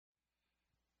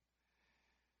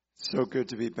so good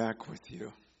to be back with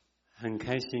you. 很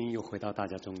开心又回到大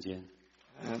家中间。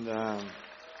And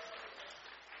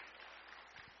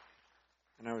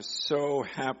I was so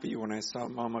happy when I saw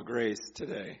Mama Grace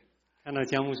today. 看到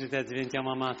江牧师在这边，江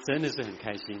妈妈真的是很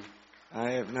开心。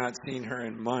I have not seen her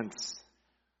in months.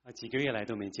 几个月来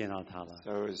都没见到她了。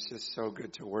So it's just so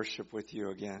good to worship with you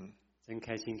again. 真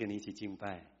开心跟你一起敬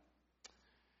拜。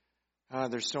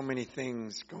There's so many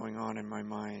things going on in my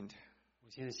mind. 我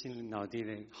现在心里脑地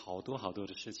里好多好多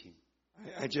的事情。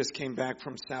I just came back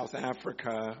from South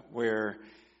Africa where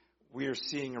we are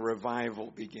seeing a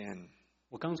revival begin.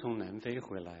 我刚从南非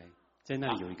回来，在那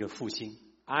里有一个复兴。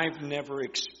I've never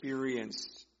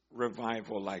experienced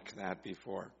revival like that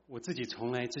before. 我自己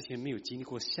从来之前没有经历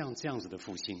过像这样子的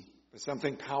复兴。But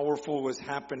something powerful was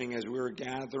happening as we were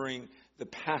gathering the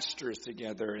pastors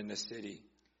together in the city.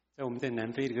 在我们在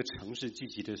南非这个城市聚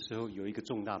集的时候，有一个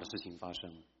重大的事情发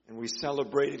生。And we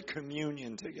celebrated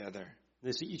communion together.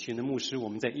 那是一群的牧师，我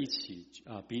们在一起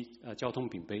交通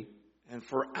饼杯。And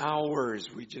for hours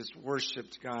we just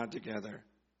worshipped God together.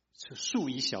 数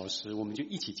以小时，我们就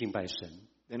一起敬拜神。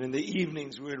Then in the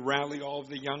evenings we would rally all of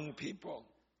the young people.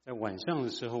 在晚上的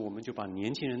时候，我们就把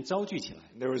年轻人召聚起来。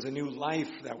There was a new life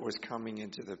that was coming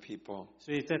into the people.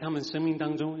 所以在他们生命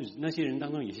当中，那些人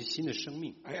当中有些新的生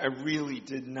命。I really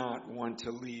did not want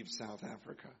to leave South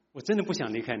Africa. 我真的不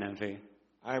想离开南非。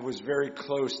I was very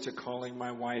close to calling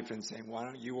my wife and saying, "Why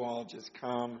don't you all just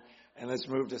come and let's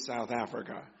move to South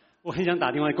Africa?" 我很想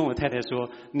打电话跟我太太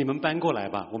说，你们搬过来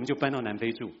吧，我们就搬到南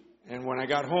非住。And when I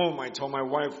got home, I told my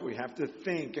wife we have to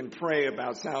think and pray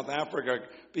about South Africa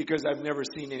because I've never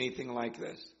seen anything like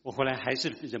this. 我后来还是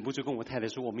忍不住跟我太太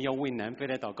说，我们要为南非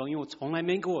来祷告，因为我从来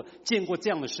没见过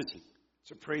这样的事情。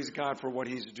So praise God for what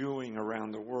He's doing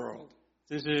around the world.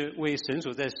 这是为神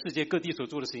所在世界各地所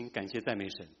做的事情，感谢赞美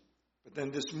神。But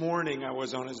then this morning I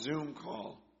was on a Zoom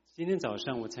call. 今天早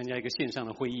上我参加一个线上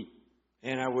的会议。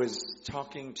And I was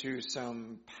talking to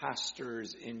some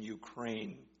pastors in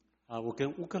Ukraine. 我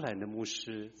跟乌克兰的牧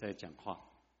师在讲话。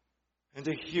And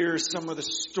to hear some of the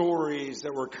stories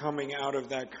that were coming out of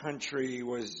that country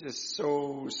was just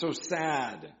so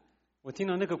sad. 我听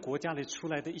到那个国家里出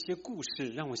来的一些故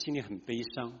事，让我心里很悲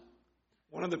伤。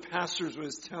One of the pastors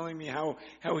was telling me how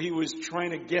he was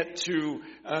trying to get to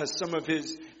some of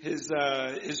his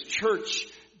church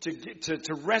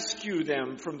to rescue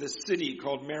them from the city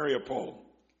called Mariupol.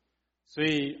 所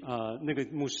以那个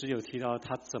牧师有提到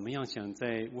他怎么样想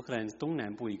在乌克兰东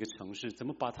南部一个城市，怎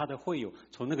么把他的会友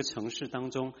从那个城市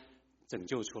当中拯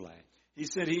救出来。He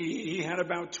said he had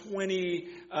about 20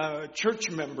 church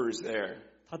members there.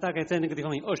 他大概在那个地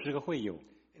方有20个会友。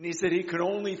And he said he could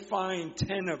only find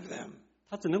 10 of them.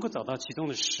 他只能够找到其中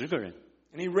的10个人。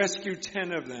And he rescued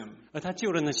 10 of them. 而他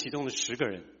救了那其中的10个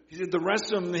人。He said the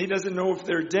rest of them, he doesn't know if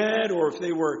they're dead or if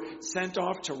they were sent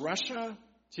off to Russia.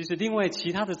 其实另外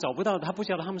其他的找不到，他不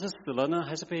晓得他们是死了呢，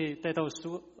还是被带到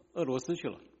俄罗斯去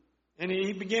了。And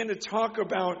he began to talk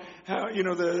about how,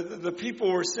 the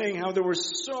people were saying how there were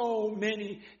so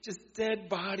many just dead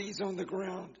bodies on the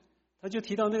ground. 他就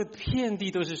提到那个遍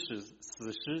地都是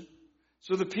死尸。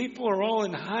So the people are all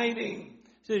in hiding.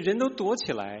 所以人都躲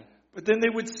起来。But then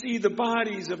they would see the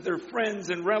bodies of their friends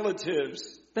and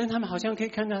relatives. 但他们好像可以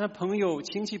看到他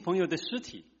亲戚朋友的尸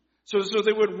体。So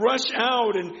they would rush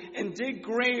out and dig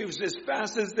graves as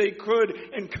fast as they could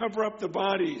and cover up the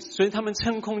bodies. 所以他们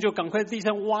趁空就赶快地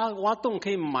上挖洞，可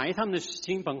以埋他们的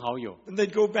亲朋好友。And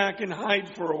they'd go back and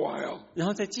hide for a while. 然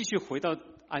后再继续回到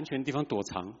安全的地方躲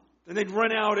藏。Then they'd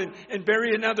run out and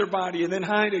bury another body and then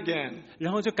hide again.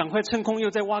 然后就赶快趁空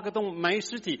又再挖个洞埋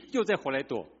尸体，又再回来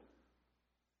躲。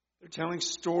They're telling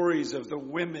stories of the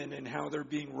women and how they're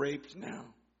being raped now.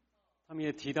 他们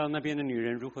也提到那边的女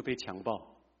人如何被强暴。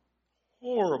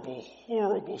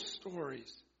Horrible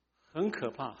stories. 很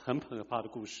可怕的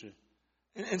故事。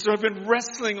And so I've been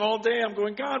wrestling all day. I'm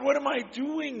going, God, what am I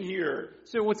doing here?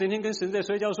 所以我整天跟神在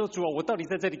摔跤说，主啊，我到底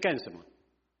在这里干什么？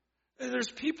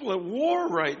 There's people at war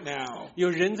right now.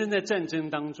 有人正在战争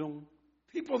当中。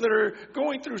People that are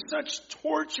going through such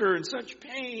torture and such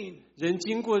pain. 人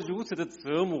经过如此的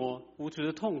折磨，如此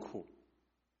的痛苦。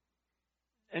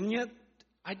And yet,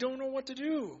 I don't know what to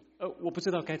do. 我不知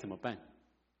道该怎么办。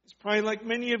It's probably like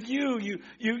many of you.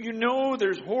 You know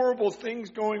there's horrible things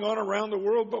going on around the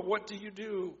world, but what do you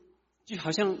do? 就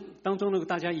好像当中的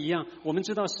大家一样，我们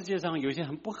知道世界上有一些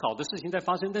很不好的事情在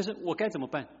发生，但是我该怎么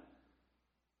办？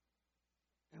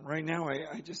 And right now,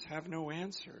 I just have no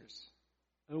answers.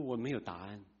 而我没有答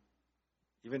案。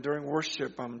Even during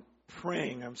worship, I'm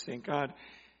praying. I'm saying, God,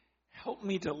 help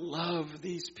me to love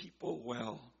these people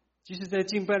well. 即使在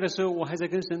敬拜的时候，我还在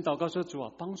跟神祷告说：“主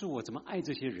啊，帮助我怎么爱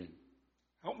这些人。”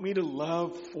 Help me to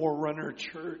love Forerunner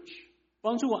Church.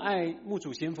 帮助我爱牧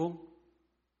主先锋。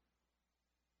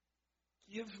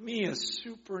Give me a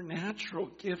supernatural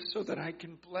gift so that I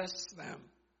can bless them.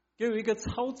 给我一个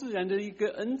超自然的一个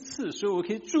恩赐，所以我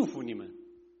可以祝福你们。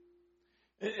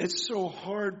It's so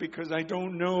hard because I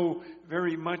don't know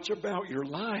very much about your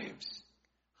lives.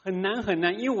 很难很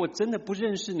难，因为我真的不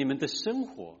认识你们的生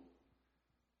活。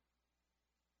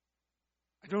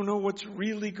I don't know what's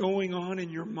really going on in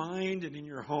your mind and in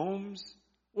your homes.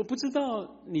 我不知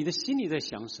道你的心里在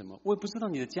想什么，我也不知道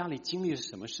你的家里经历了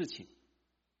什么事情。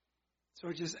So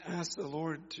I just ask the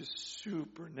Lord to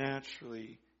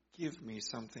supernaturally give me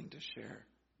something to share.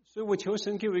 所以我求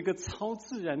神给我一个超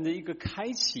自然的一个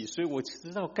开启，所以我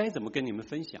知道该怎么跟你们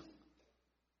分享。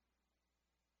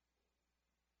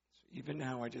So even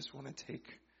now, I just want to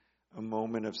take a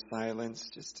moment of silence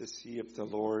just to see if the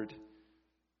Lord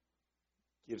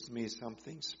gives me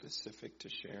something specific to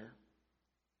share.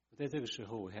 我在这个时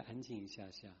候，我会安静一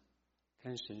下下，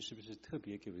看神是不是特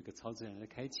别给我一个超自然的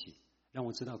开启，让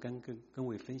我知道跟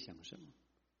我分享什么。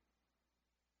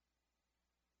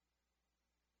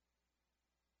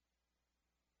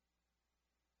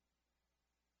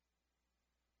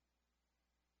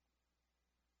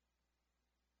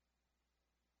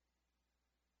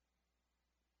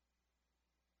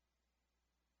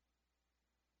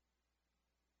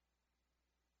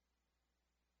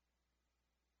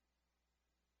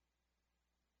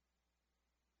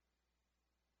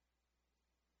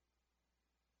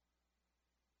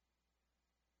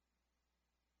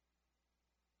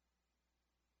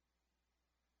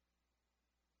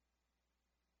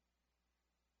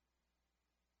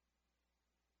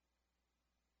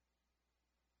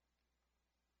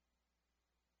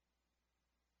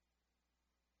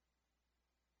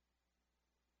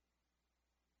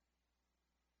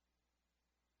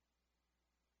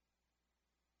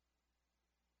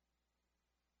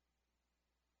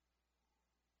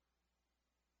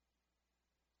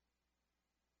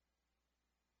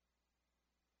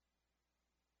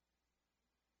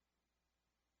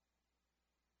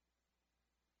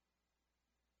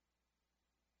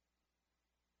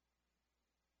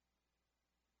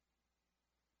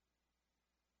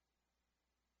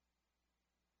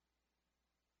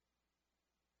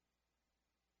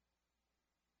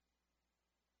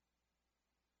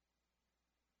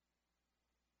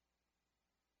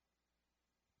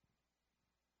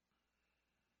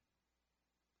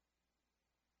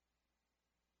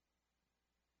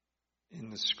In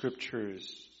the scriptures,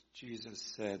 Jesus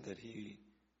said that he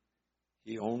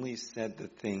only said the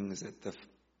things that the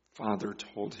Father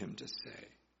told him to say.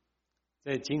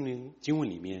 在经文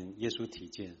里面，耶稣体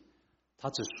见，他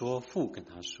只说父跟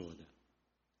他说的。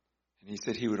And he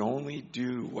said he would only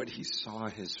do what he saw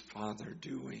his Father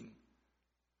doing.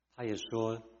 他也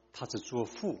说，他只做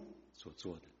父所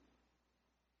做的。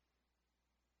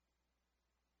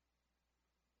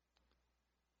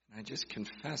And I just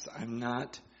confess I'm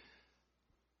not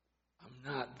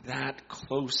that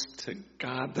close to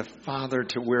God the Father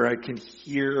to where I can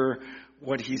hear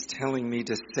what he's telling me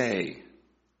to say.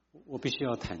 我必须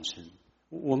要坦诚，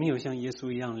我没有像耶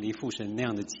稣一样离父神那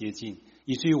样的接近，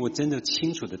以至于我真的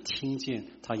清楚的听见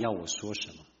他要我说什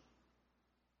么。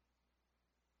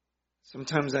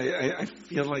Sometimes I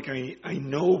feel like I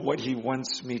know what he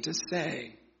wants me to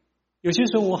say. 有些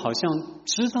时候我好像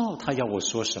知道他要我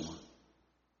说什么。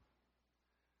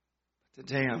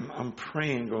Today I'm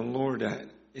praying, going, Lord,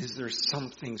 is there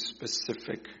something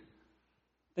specific?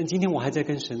 但今天我还在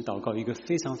跟神祷告一个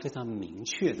非常非常明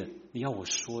确的，你要我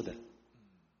说的。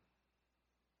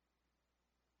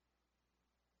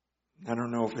I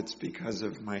don't know if it's because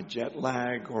of my jet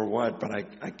lag or what, but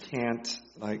I can't,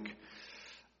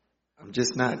 I'm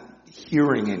just not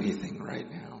hearing anything right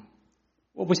now.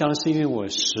 我不晓得是因为我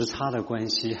时差的关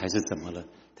系还是怎么了，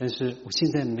但是我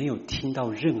现在没有听到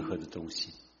任何的东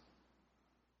西。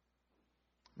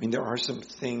I mean, there are some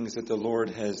things that the Lord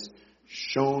has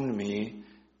shown me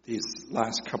these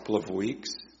last couple of weeks.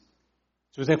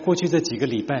 主在过去这几个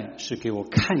礼拜是给我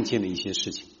看见的一些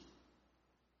事情。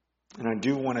And I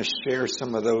do want to share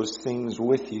some of those things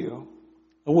with you.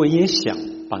 而我也想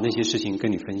把那些事情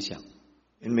跟你分享。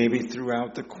And maybe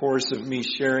throughout the course of me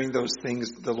sharing those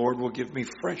things, the Lord will give me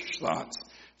fresh thoughts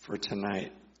for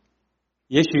tonight.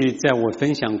 也许在我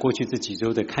分享过去这几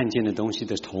周的看见的东西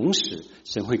的同时，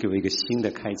神会给我一个新的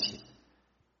开启。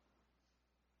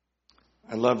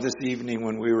I love this evening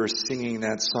when we were singing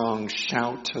that song,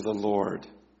 Shout to the Lord.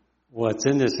 我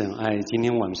真的是很爱今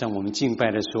天晚上我们敬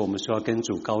拜的时候，我们说要跟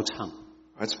主高唱。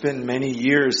It's been many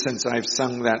years since I've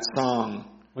sung that song.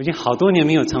 我已经好多年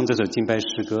没有唱这首敬拜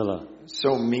诗歌了。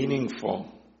So meaningful.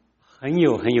 很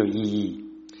有意义。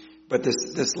But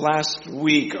this last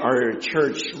week, our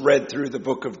church read through the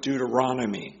book of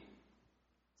Deuteronomy.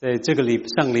 在上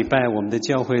个礼拜，我们的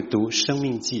教会读生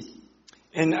命记。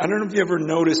And I don't know if you ever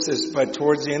noticed this, but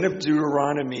towards the end of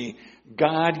Deuteronomy,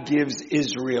 God gives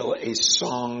Israel a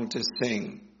song to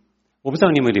sing. 我不知道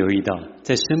你有没有留意到，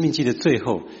在生命记的最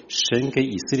后，神给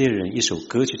以色列人一首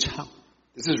歌去唱。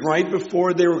This is right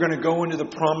before they were going to go into the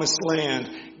promised land.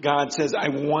 God says, I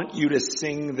want you to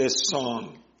sing this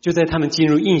song. 就在他们进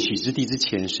入应许之地之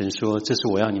前，神说：“这是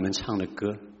我要你们唱的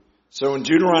歌。” So in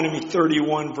Deuteronomy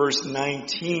 31 verse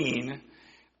 19,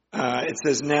 it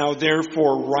says, Now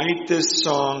therefore write this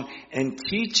song and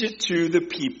teach it to the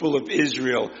people of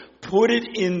Israel. Put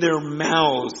it in their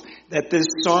mouths, that this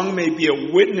song may be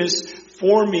a witness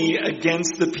for me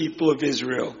against the people of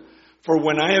Israel. For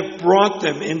when I have brought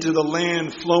them into the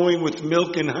land flowing with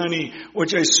milk and honey,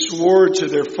 which I swore to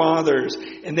their fathers,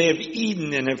 and they have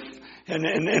eaten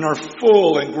and are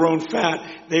full and grown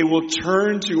fat, they will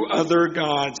turn to other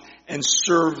gods and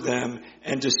serve them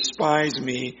and despise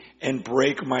me and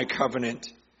break my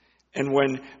covenant. And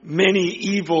when many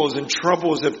evils and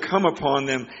troubles have come upon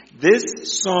them, this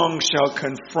song shall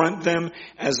confront them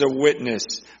as a witness,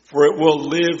 for it will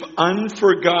live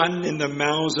unforgotten in the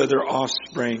mouths of their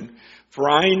offspring. For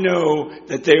I know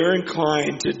that they are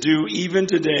inclined to do even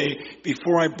today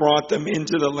before I brought them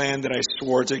into the land that I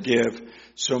swore to give.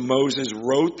 So Moses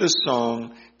wrote the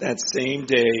song that same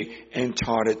day and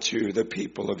taught it to the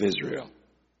people of Israel.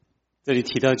 这里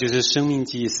提到就是生命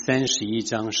记31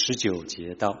章19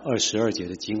节到22节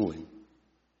的经文。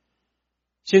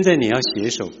现在你要写一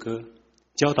首歌，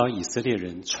教导以色列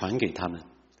人，传给他们，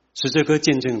使这歌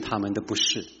见证他们的不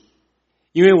是。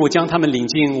因为我将他们领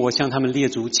进我向他们列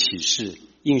祖起誓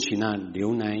应许那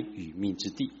流奶与蜜之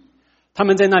地，他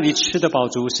们在那里吃得饱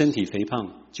足，身体肥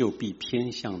胖，就必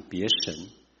偏向别神，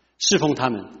侍奉他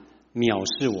们，藐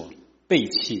视我，背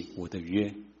弃我的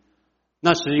约。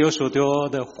那时有许多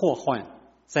的祸患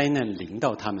灾难临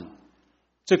到他们，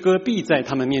这歌必在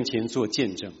他们面前做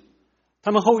见证，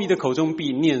他们后裔的口中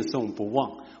必念诵不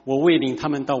忘。我未领他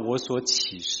们到我所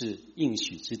起誓应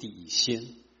许之地以先，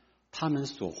他们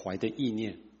所怀的意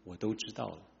念我都知道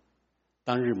了。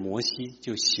当日摩西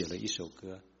就写了一首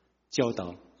歌，教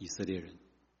导以色列人。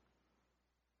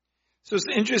So it's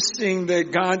interesting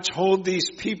that God told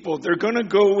these people they're going to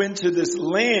go into this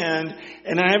land,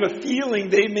 and I have a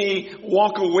feeling they may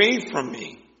walk away from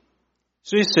me.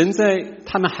 所以神在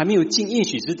他们还没有进应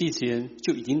许之地前，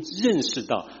就已经认识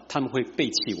到他们会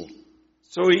背弃我。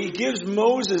So he gives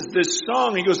Moses this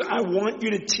song. He goes, I want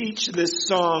you to teach this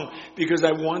song because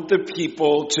I want the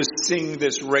people to sing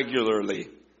this regularly.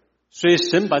 所以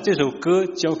神把这首歌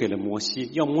交给了摩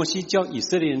西，要摩西教以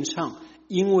色列人唱，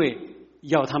因为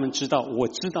要他们知道，我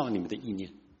知道你们的意念。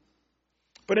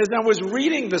But as I was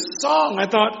reading the song, I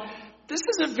thought, this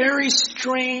is a very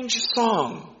strange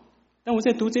song. 当我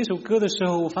在读这首歌的时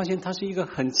候，我发现它是一个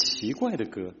很奇怪的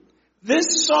歌。This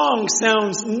song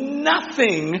sounds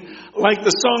nothing like the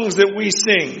songs that we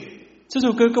sing. 这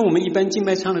首歌跟我们一般敬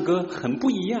拜唱的歌很不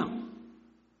一样。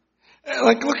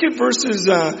Like, look at verses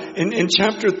in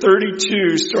chapter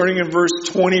 32, starting in verse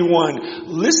 21.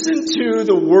 Listen to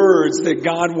the words that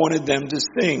God wanted them to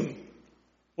sing.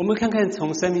 我们看看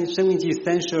从生命记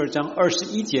32章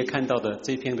21节看到的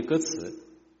这篇的歌词。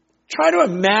Try to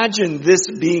imagine this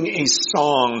being a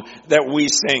song that we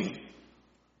sing.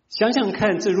 想想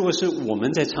看，这如果是我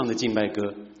们在唱的敬拜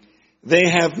歌。They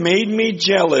have made me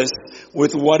jealous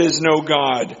with what is no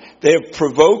God. They have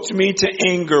provoked me to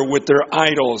anger with their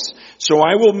idols. So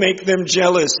I will make them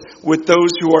jealous with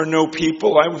those who are no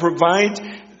people. I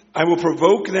will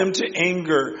provoke them to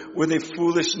anger with a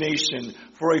foolish nation.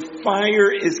 For a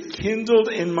fire is kindled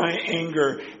in my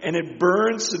anger, and it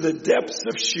burns to the depths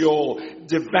of Sheol,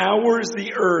 devours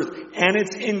the earth and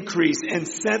its increase, and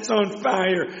sets on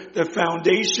fire the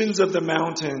foundations of the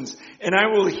mountains. And I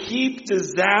will heap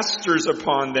disasters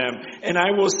upon them, and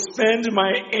I will spend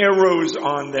my arrows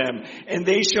on them, and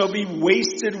they shall be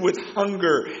wasted with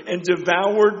hunger, and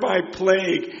devoured by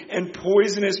plague and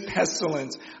poisonous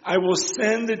pestilence. I will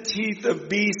send the teeth of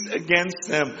beasts against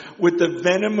them, with the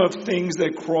venom of things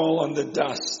that crawl on the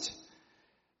dust.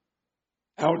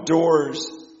 Outdoors,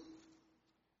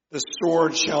 the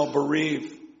sword shall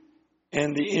bereave,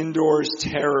 and the indoors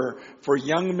terror, for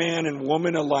young man and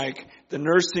woman alike, the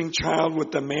nursing child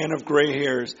with the man of gray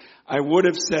hairs. I would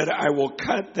have said, I will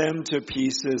cut them to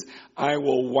pieces. I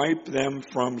will wipe them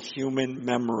from human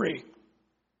memory.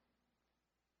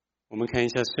 我们看一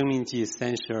下《生命记》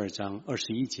32章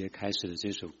21节开始的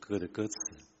这首歌的歌词。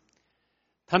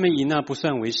他们以那不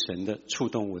算为神的触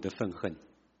动我的愤恨，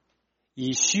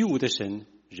以虚无的神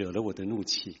惹了我的怒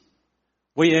气。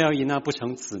我也要以那不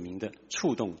成子民的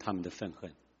触动他们的愤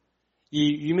恨，以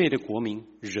愚昧的国民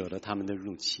惹了他们的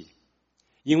怒气。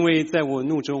因为在我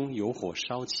怒中有火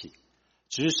烧起，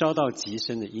直烧到极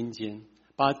深的阴间，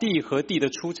把地和地的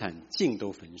出产尽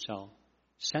都焚烧，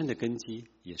山的根基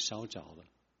也烧着了。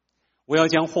我要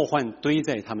将祸患堆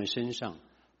在他们身上，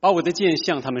把我的箭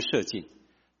向他们射尽，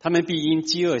他们必因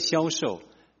饥饿消瘦，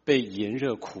被炎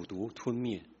热苦毒吞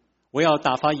灭。我要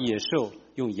打发野兽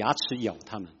用牙齿咬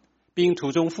他们，并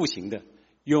途中复行的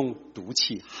用毒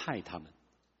气害他们。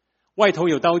外头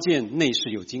有刀剑，内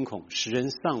室有惊恐，使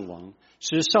人丧亡，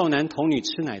使少男童女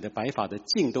吃奶的白发的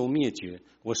尽都灭绝。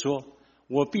我说，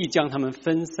我必将他们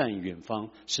分散远方，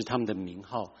使他们的名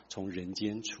号从人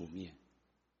间除灭。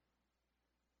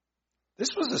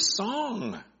This was a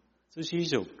song. 这是一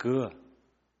首歌。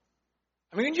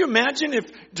I mean, can you imagine if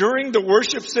during the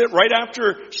worship set, right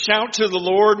after shout to the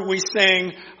Lord, we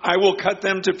sang, I will cut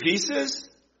them to pieces?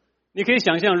 你可以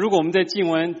想象，如果我们在敬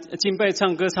拜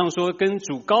唱歌唱说跟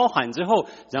主高喊之后，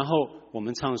然后我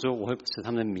们唱说我会使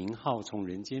他们的名号从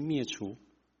人间灭除。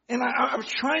And I was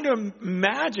trying to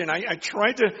imagine, I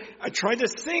tried to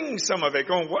sing some of it,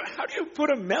 going, how do you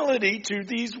put a melody to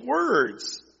these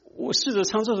words? 我试着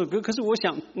唱这首歌，可是我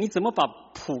想你怎么把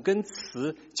谱跟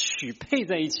词曲配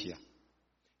在一起啊？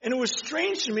 And it was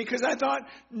strange to me because I thought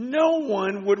no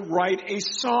one would write a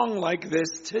song like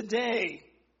this today.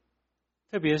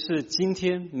 特别是今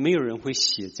天没有人会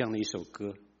写这样的一首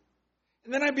歌。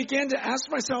 And then I began to ask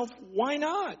myself, why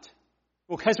not?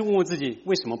 我开始问我自己，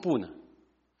为什么不呢？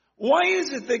 Why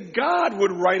is it that God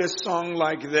would write a song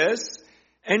like this,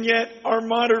 and yet our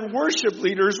modern worship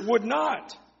leaders would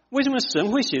not? 为什么神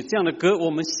会写这样的歌，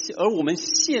而我们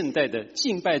现代的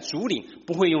敬拜主领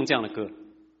不会用这样的歌？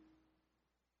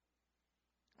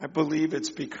 I believe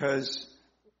it's because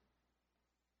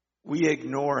we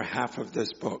ignore half of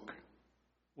this book.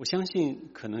 我相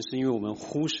信可能是因为我们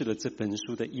忽视了这本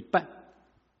书的一半。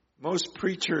 Most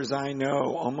preachers I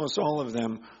know, almost all of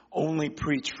them, only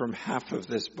preach from half of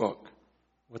this book.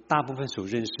 我大部分所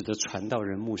认识的传道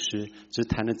人牧师只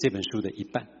谈了这本书的一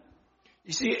半。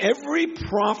 You see, every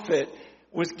prophet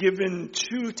was given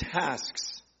 2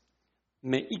 tasks.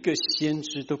 每一个先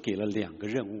知都给了2个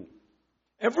任务。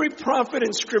 Every prophet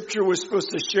in Scripture was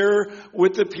supposed to share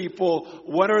with the people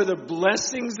what are the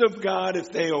blessings of God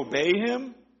if they obey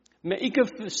Him. 每一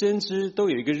个先知都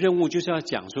有一个任务，就是要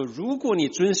讲说，如果你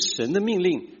遵神的命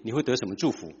令，你会得什么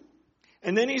祝福。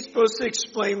 And then He's supposed to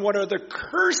explain what are the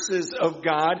curses of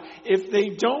God if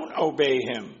they don't obey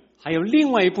Him. 还有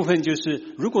另外一部分就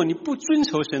是，如果你不遵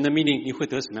守神的命令，你会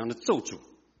得什么样的咒诅。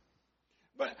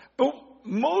 But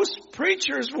most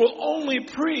preachers will only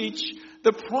preach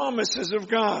the promises of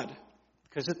God.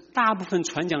 可是大部分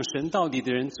传讲神道理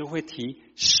的人只会提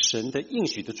神的应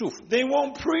许的祝福， They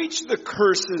won't preach the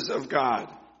curses of God.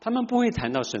 他们不会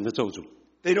谈到神的咒诅，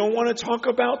 They don't want to talk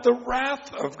about the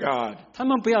wrath of God. 他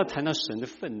们不要谈到神的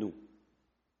愤怒，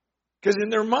 Because in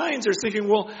their minds they're thinking,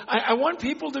 well, I want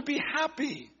people to be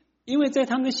happy. 因为在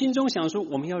他们的心中想说，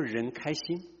我们要人开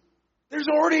心。 There's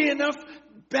already enough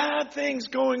bad things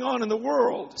going on in the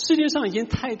world. 世界上已经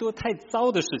太多太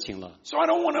糟的事情了， So I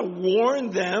don't want to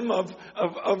warn them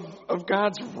of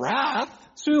God's wrath.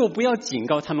 所以我不要警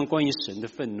告他们关于神的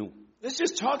愤怒。 Let's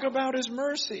just talk about His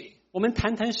mercy. 我们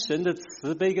谈谈神的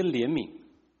慈悲跟怜悯。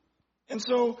 And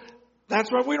so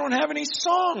that's why we don't have any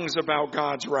songs about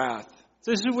God's wrath.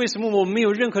 这是为什么我们没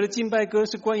有任何的敬拜歌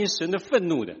是关于神的愤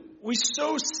怒的。 We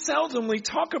so seldomly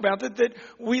talk about it that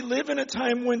we live in a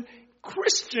time when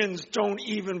Christians don't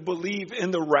even believe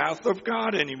in the wrath of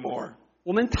God anymore.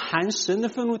 我们谈神的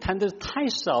愤怒谈得太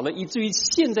少了，以至于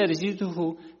现在的基督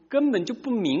徒根本就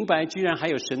不明白，居然还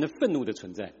有神的愤怒的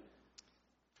存在。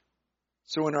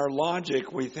 So in our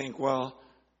logic, we think, well,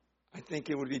 I think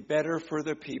it would be better for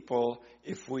the people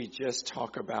if we just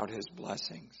talk about His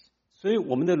blessings. 所以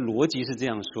我们的逻辑是这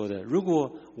样说的：如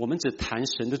果我们只谈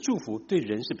神的祝福，对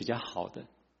人是比较好的。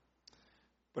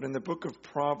 But in the book of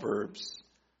Proverbs,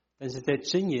 但是在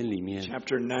箴言里面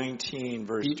chapter 19,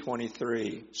 verse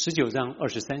 23, 19章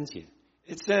23节，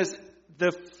 it says,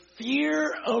 the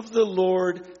fear of the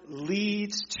Lord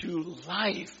leads to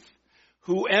life.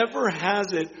 Whoever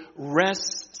has it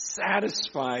rests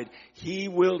satisfied. He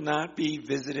will not be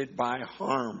visited by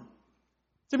harm.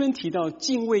 这边提到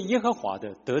敬畏耶和华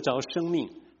的得着生命，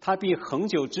他必恒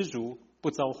久知足，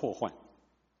不遭祸患。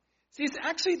 See, it's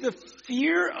actually the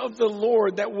fear of the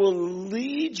Lord that will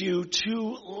lead you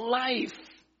to life.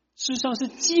 事实上是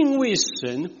敬畏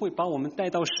神会把我们带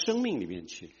到生命里面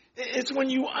去。 It's when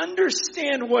you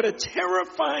understand what a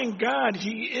terrifying God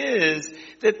He is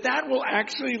that will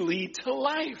actually lead to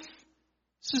life.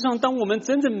 事实上，当我们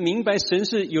真正明白神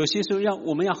是有些时候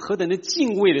我们要何等的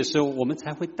敬畏的时候，我们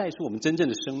才会带出我们真正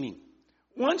的生命。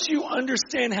Once you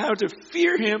understand how to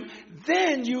fear him,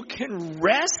 then you can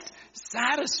rest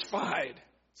satisfied.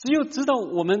 只有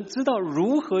我们知道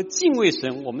如何敬畏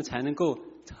神，我们才能够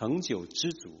恒久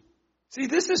知足。See,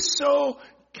 this is so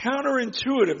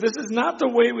counterintuitive. This is not the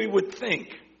way we would think.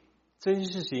 这件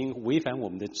事情违反我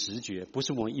们的直觉，不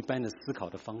是我们一般的思考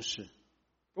的方式。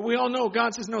But we all know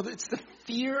God says, no, it's the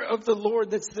fear of the Lord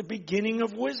that's the beginning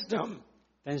of wisdom.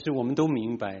 但是我们都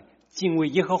明白，敬畏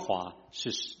耶和华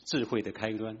是智慧的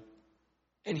开端。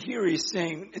And here he's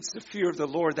saying it's the fear of the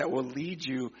Lord that will lead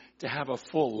you to have a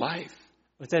full life.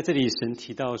 而在这里，神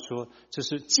提到说，这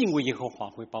是敬畏耶和华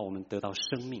会把我们得到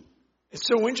生命。It's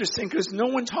so interesting because no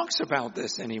one talks about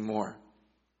this anymore.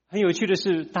 很有趣的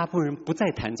是，大部分人不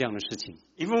再谈这样的事情。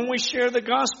Even when we share the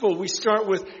gospel, we start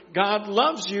with God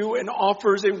loves you and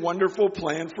offers a wonderful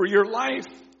plan for your life.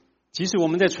 即使我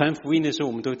们在传福音的时候，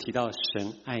我们都提到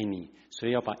神爱你，所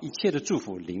以要把一切的祝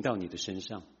福临到你的身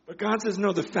上。But God says,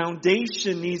 no, the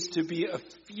foundation needs to be a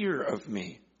fear of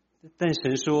me. 但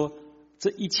神说，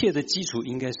这一切的基础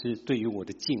应该是对于我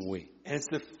的敬畏。And it's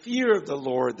the fear of the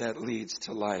Lord that leads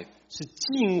to life. 是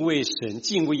敬畏神、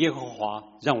敬畏耶和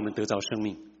华，让我们得着生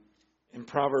命。In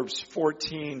Proverbs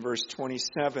 14, verse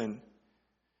 27,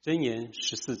 箴言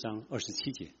14章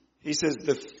27节 he says,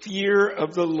 the fear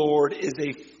of the Lord is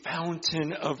a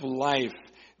fountain of life,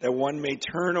 that one may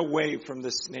turn away from the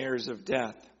snares of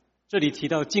death. 这里提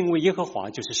到敬畏耶和华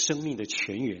就是生命的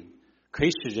泉源，可以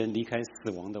使人离开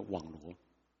死亡的网罗。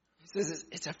He says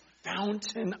it's a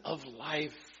fountain of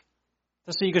life.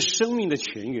 这是一个生命的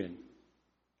泉源。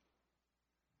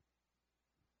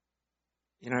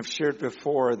You know, I've shared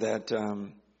before that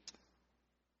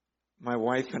my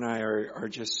wife and I are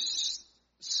just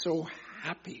so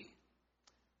happy.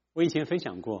 我以前分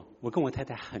享过，我跟我太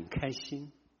太很开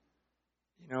心。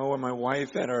You know, when my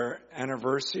wife at our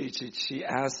anniversary, she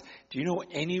asked, do you know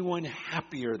anyone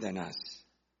happier than us?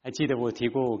 还记得我提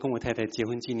过，我跟我太太结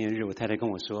婚纪念日，我太太跟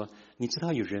我说，你知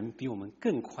道有人比我们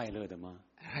更快乐的吗？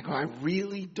 And I go, I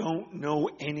really don't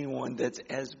know anyone that's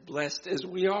as blessed as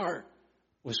we are.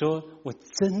 我说，我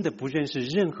真的不认识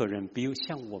任何人比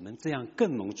像我们这样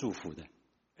更蒙祝福的。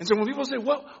And so when people say,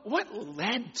 what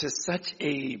led to such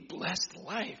a blessed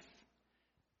life?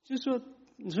 就是说，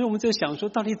所以我们在想说，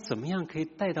到底怎么样可以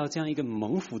带到这样一个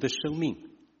蒙福的生命？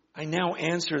 I now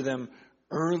answer them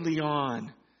early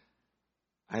on.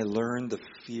 I learned the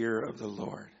fear of the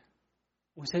Lord.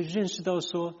 我才认识到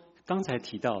说，刚才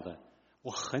提到的，我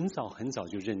很早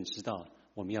就认知到，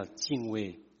我们要敬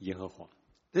畏耶和华。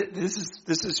This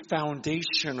is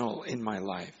foundational in my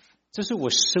life. 这是我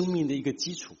生命的一个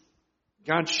基础。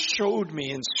God showed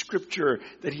me in Scripture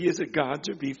that He is a God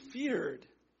to be feared.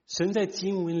 神在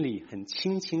经文里很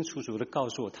清清楚楚地告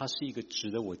诉我，他是一个值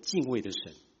得我敬畏的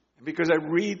神。Because I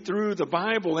read through the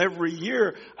Bible every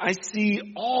year, I see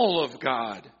all of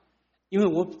God. 因为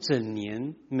我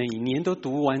每年都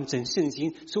读完整圣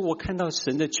经，所以我看到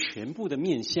神的全部的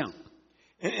面相。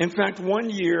In fact, one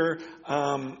year,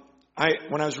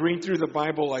 when I was reading through the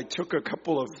Bible, I took a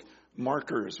couple of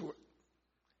markers.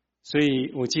 所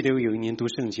以我记得我有一年读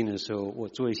圣经的时候，我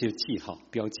做一些记号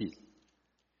标记。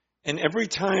And every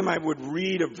time I would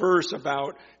read a verse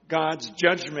about God's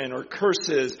judgment or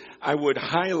curses, I would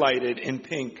highlight it in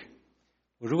pink.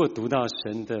 我如果读到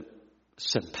神的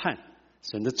审判、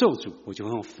神的咒诅，我就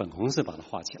会用粉红色把它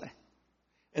画起来。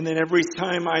And then every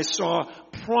time I saw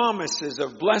promises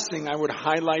of blessing, I would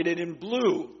highlight it in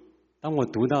blue. 当我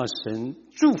读到神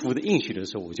祝福的应许的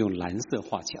时候，我就用蓝色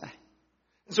画起来。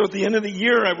So at the end of the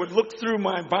year, I would look through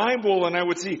my Bible and I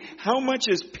would see how much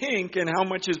is pink and how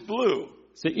much is blue.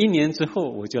 所以一年之后，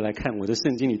我就来看我的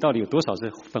圣经里到底有多少是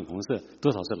粉红色，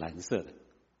多少是蓝色的。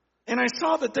And I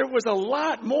saw that there was a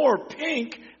lot more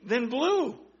pink than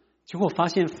blue. 结果发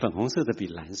现粉红色的比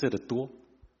蓝色的多。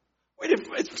Wait,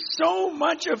 if so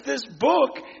much of this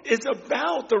book is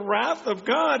about the wrath of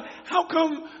God, how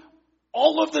come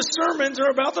all of the sermons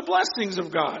are about the blessings of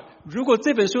God? 如果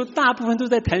这本书大部分都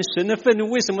在谈神的愤怒，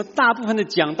为什么大部分的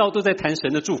讲道都在谈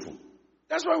神的祝福？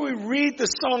 That's why we read the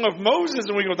Song of Moses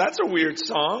and we go, that's a weird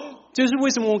song. 就是为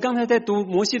什么我刚才在读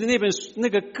摩西的那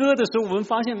个歌的时候，我们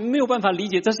发现没有办法理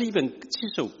解，这是一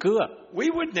首歌啊。We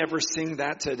would never sing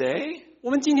that today.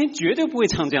 我们今天绝对不会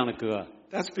唱这样的歌啊。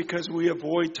That's because we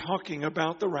avoid talking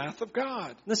about the wrath of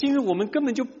God. 那是因为我们根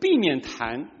本就避免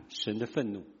谈神的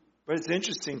愤怒。But it's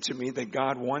interesting to me that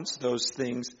God wants those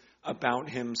things about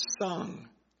Him sung.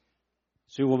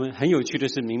 所以我们很有趣的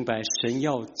是明白，神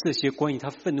要这些关于他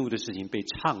愤怒的事情被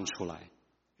唱出来。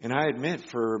And I admit,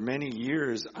 for many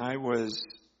years, I was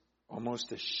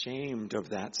almost ashamed of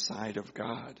that side of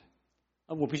God.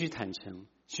 我必须坦诚，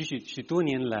许多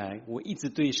年来，我一直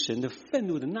对神的愤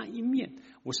怒的那一面，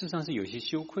我事实上是有些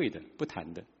羞愧的，不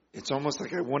谈的。It's almost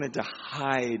like I wanted to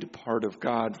hide part of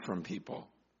God from people.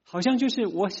 好像就是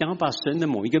我想要把神的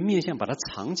某一个面向把它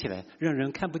藏起来，让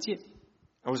人看不见。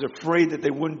I was afraid that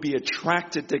they wouldn't be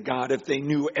attracted to God if they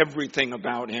knew everything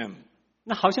about Him.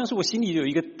 那好像是我心里有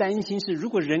一个担心是，如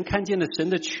果人看见了神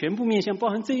的全部面向，包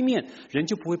含这一面，人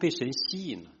就不会被神吸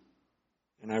引了。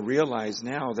And I realize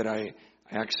now that I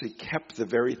actually kept the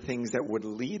very things that would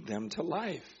lead them to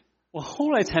life. 我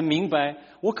后来才明白，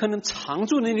我可能藏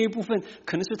住的那一部分，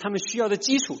可能是他们需要的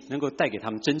基础，能够带给他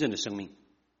们真正的生命。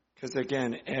Because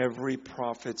again, every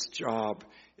prophet's job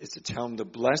is to tell them the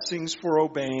blessings for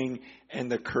obeying and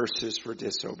the curses for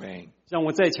disobeying. 让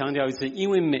我再强调一次，因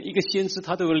为每一个先知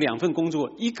他都有两份工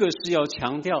作，一个是要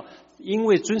强调因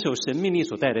为遵守神命令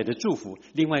所带来的祝福，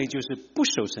另外一就是不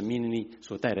守神命令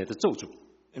所带来的咒诅。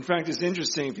In fact, it's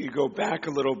interesting if you go back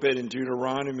a little bit in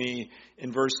Deuteronomy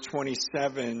in verse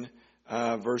 27,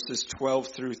 verses 12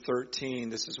 through 13,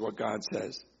 this is what God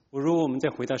says. 如果我们再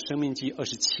回到申命记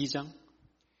27章，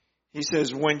 He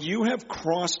says, When you have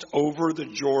crossed over the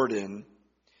Jordan,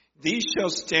 these shall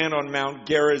stand on Mount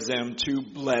Gerizim to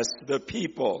bless the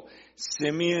people.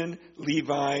 Simeon,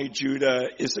 Levi, Judah,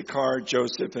 Issachar,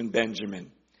 Joseph, and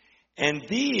Benjamin. And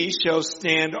these shall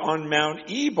stand on Mount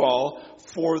Ebal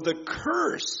for the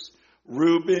curse.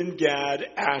 Reuben, Gad,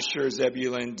 Asher,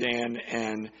 Zebulun, Dan,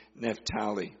 and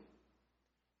Naphtali.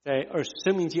 在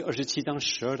申命记27章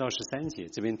12到13节，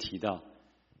这边提到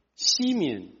西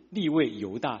缅、利未、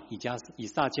犹大、以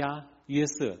撒迦、约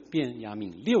瑟、便雅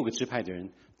悯6个支派的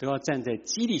人都要站在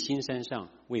基利心山上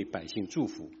为百姓祝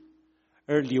福，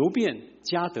而流便、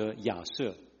迦得、亚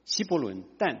设、希伯伦、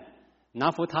但、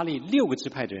拿弗他利6个支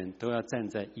派的人都要站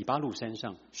在以巴路山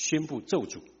上宣布咒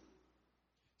诅。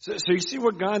So you see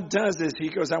what God does is He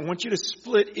goes, I want you to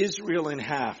split Israel in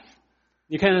half.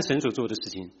 你看看神所做的事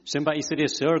情，神把以色列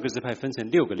12个支派分成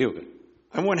6个。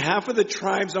I want half of the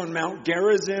tribes on Mount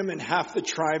Gerizim and half the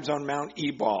tribes on Mount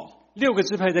Ebal. 6个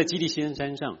支派在基利心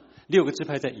山上，6个支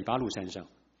派在以巴路山上。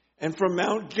And from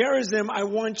Mount Gerizim, I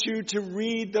want you to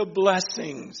read the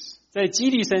blessings. 在基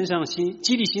利心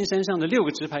山上的6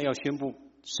个支派要宣布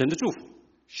神的祝福。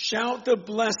Shout the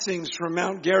blessings from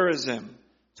Mount Gerizim.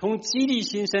 从基利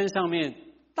心山上面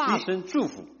大声祝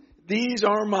福。These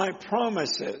are my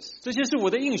promises. 这些是我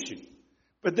的应许。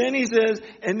But then he says,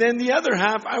 and then the other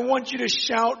half, I want you to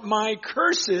shout my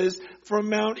curses from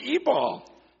Mount Ebal.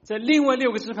 在另外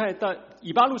6个支派到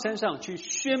以巴路山上去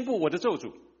宣布我的咒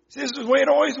诅。This is the way it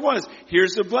always was.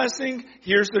 Here's the blessing,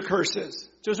 here's the curses.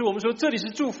 就是我们说这里是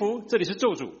祝福，这里是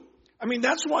咒诅。I mean,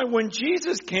 that's why when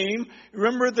Jesus came,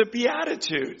 remember the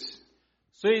Beatitudes.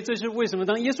 所以这是为什么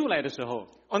当耶稣来的时候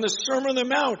On the Sermon on the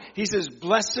Mount, he says,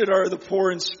 Blessed are the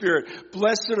poor in spirit.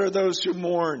 Blessed are those who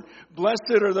mourn.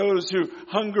 Blessed are those who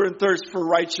hunger and thirst for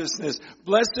righteousness.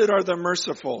 Blessed are the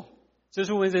merciful. 这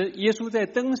是为了耶稣在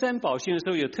登山宝训的时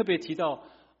候有特别提到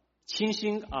清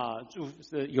心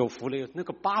有福了，那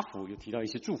个8福有提到一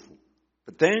些祝福。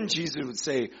But then Jesus would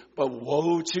say, But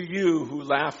woe to you who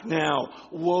laugh now.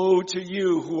 Woe to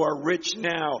you who are rich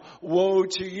now. Woe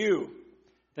to you.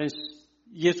 但是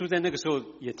耶稣在那个时候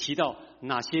也提到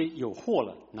哪些有祸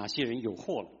了，哪些人有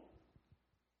祸了。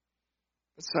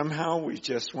But somehow we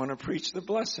just want to preach the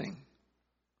blessing.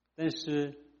 但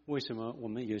是为什么我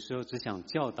们有时候只想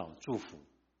教导祝福？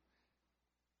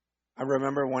 I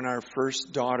remember when our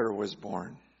first daughter was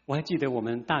born. 我还记得我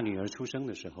们大女儿出生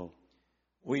的时候，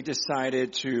 We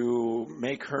decided to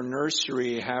make her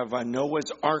nursery have a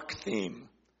Noah's Ark theme.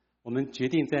 我们决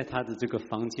定在她的这个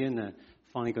房间呢，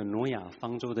放一个挪亚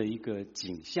方舟的一个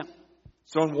景象。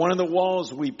 So on one of the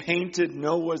walls, we painted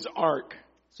Noah's Ark.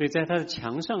 所以在她的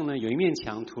墙上呢，有一面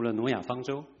墙涂了挪亚方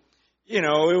舟。You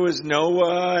know, it was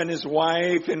Noah and his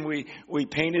wife, and we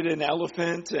painted an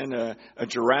elephant, and a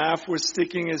giraffe was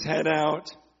sticking his head out.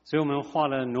 所以我们画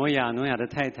了挪亚的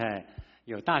太太，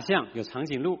有大象，有长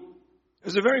颈鹿。It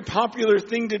was a very popular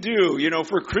thing to do,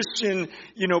 for Christian,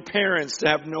 parents to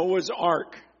have Noah's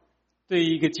Ark. 对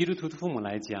于一个基督徒的父母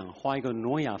来讲，画一个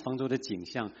挪亚方舟的景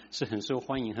象是很受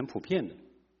欢迎、很普遍的。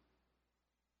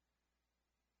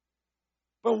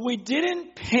But we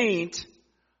didn't paint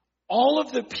all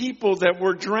of the people that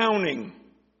were drowning.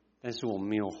 但是我们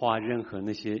没有画任何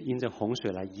那些因着洪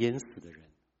水来淹死的人。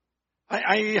I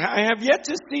have yet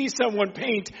to see someone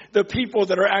paint the people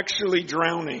that are actually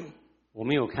drowning. 我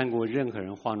没有看过任何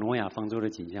人画挪亚方舟的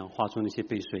景象，画出那些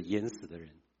被水淹死的人。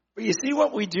But you see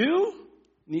what we do?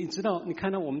 你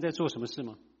看到我们在做什么事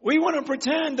吗？ We want to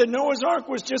pretend that Noah's Ark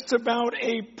was just about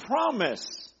a promise.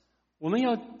 我们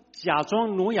要假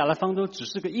装挪亚的方舟只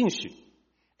是个应许。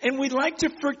And we'd like to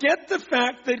forget the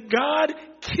fact that God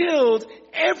killed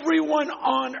everyone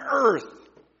on earth.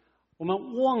 我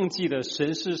们忘记了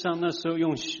神事实上那时候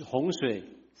用洪水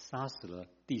杀死了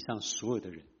地上所有的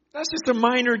人。That's just a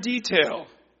minor detail.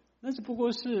 那只不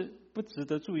过是不值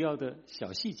得注意的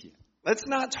小细节。Let's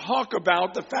not talk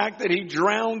about the fact that he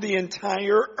drowned the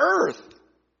entire earth.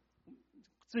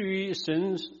 至于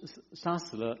神杀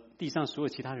死了地上所有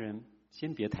其他人，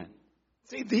先别谈。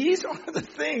See, these are the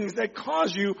things that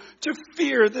cause you to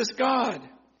fear this God.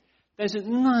 但是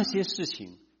那些事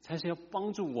情才是要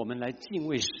帮助我们来敬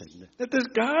畏神的。That this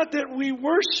God that we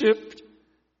worshiped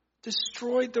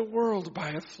destroyed the world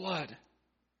by a flood.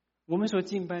 我们所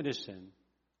敬拜的神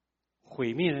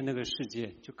毁灭了那个世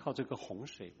界，就靠这个洪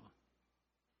水嘛。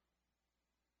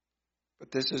But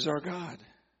this is our God.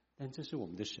 但这是我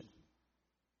们的神。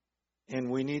And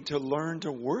we need to learn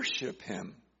to worship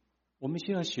him. 我们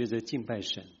需要学着敬拜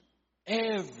神。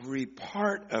Every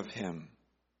part of him.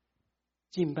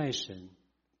 敬拜神，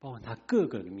包含他各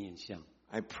个的面向。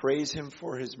I praise him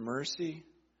for his mercy.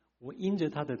 我因着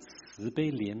他的慈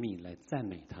悲怜悯来赞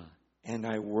美他。And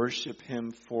I worship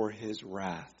him for his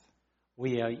wrath. 我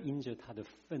也要因着他的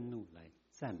愤怒来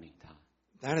赞美他。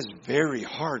That is very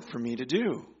hard for me to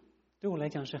do. 对我来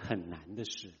讲是很难的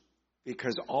事。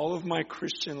Because all of my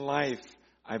Christian life,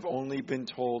 I've only been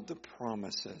told the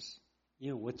promises. 因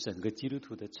为我整个基督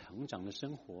徒的成长的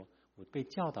生活，我被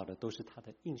教导的都是他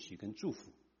的应许跟祝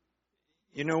福。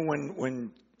You know,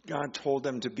 when God told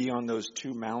them to be on those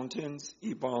two mountains,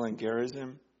 Ebal and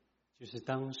Gerizim, 就是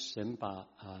当神把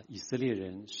以色列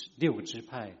人六个支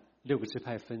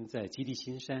派分在基利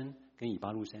心山跟以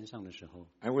巴路山上的时候，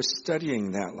 I was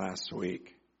studying that last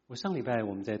week. 我上礼拜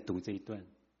我们在读这一段，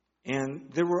 And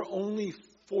there were only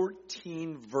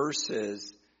 14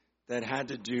 verses that had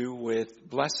to do with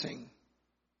blessing.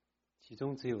 其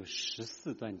中只有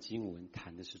14段经文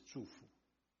谈的是祝福，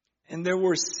 And there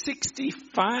were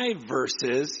 65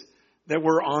 verses that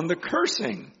were on the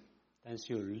cursing. 但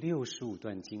是有65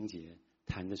段经节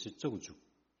谈的是咒诅。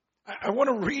I want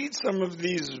to read some of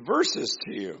these verses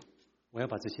to you. 我要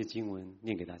把这些经文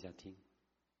念给大家听。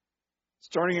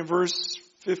 Starting in verse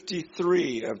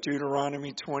 53 of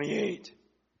Deuteronomy 28.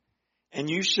 And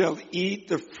you shall eat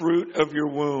the fruit of your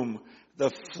womb, the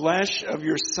flesh of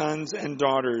your sons and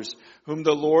daughters, whom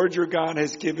the Lord your God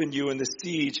has given you in the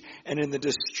siege and in the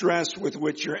distress with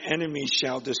which your enemies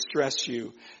shall distress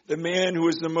you. The man who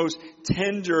is the most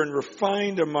tender and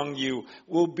refined among you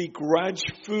will begrudge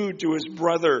food to his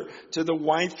brother, to the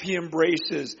wife he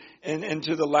embraces, and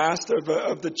to the last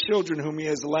of the children whom he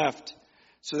has left,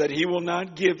 so that he will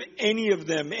not give any of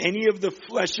them any of the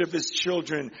flesh of his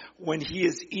children when he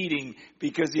is eating,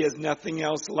 because he has nothing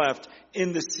else left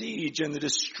in the siege and the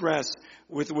distress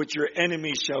with which your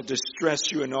enemies shall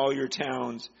distress you in all your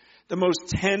towns. The most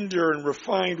tender and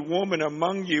refined woman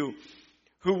among you,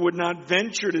 who would not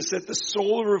venture to set the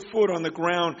sole of her foot on the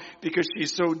ground because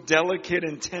she's so delicate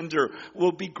and tender,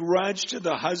 will begrudge to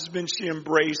the husband she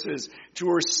embraces, to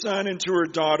her son and to her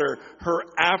daughter, her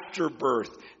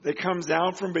afterbirth that comes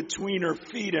out from between her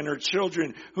feet and her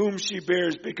children, whom she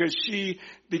bears,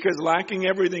 because lacking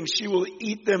everything, she will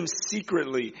eat them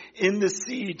secretly in the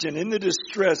siege and in the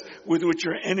distress with which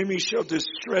your enemies shall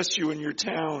distress you in your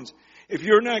towns. If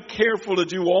you're not careful to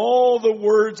do all the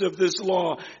words of this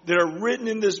law that are written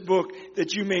in this book,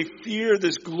 that you may fear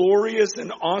this glorious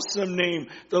and awesome name,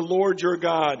 the Lord your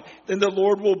God, then the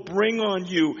Lord will bring on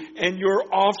you and your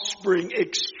offspring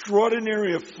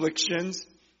extraordinary afflictions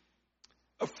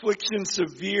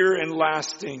severe and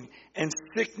lasting, and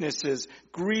sicknesses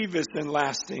grievous and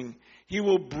lasting. He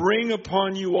will bring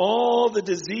upon you all the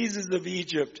diseases of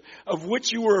Egypt, of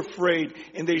which you were afraid,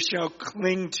 and they shall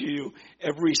cling to you.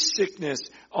 Every sickness,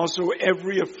 also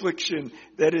every affliction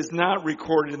that is not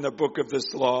recorded in the book of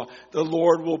this law, the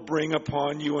Lord will bring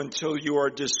upon you until you are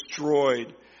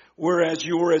destroyed. Whereas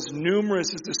you are as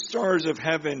numerous as the stars of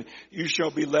heaven, you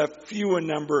shall be left few in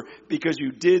number, because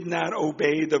you did not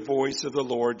obey the voice of the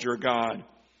Lord your God.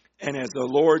 And as the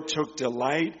Lord took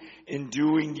delight in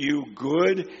doing you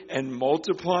good and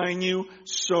multiplying you,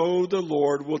 so the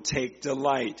Lord will take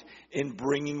delight in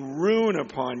bringing ruin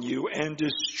upon you and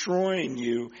destroying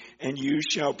you, and you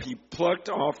shall be plucked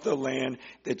off the land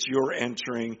that you're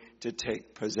entering to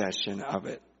take possession of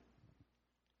it.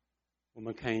 我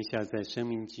们看一下，在申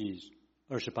命记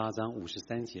28章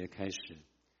53节开始，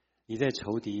你在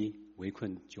仇敌围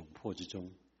困窘迫之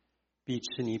中，必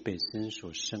吃你本身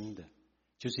所生的，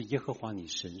就是耶和华你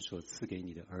神所赐给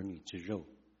你的儿女之肉。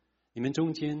你们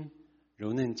中间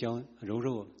柔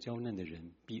弱娇嫩的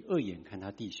人，必恶眼看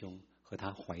他弟兄和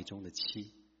他怀中的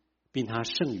妻，并他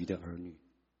剩余的儿女。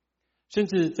甚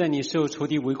至在你受仇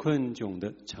敌围困窘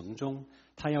的城中，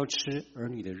他要吃儿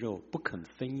女的肉，不肯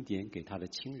分一点给他的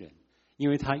亲人，因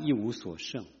为他一无所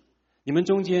剩。你们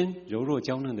中间柔弱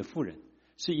娇嫩的妇人，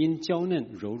是因娇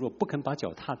嫩柔弱不肯把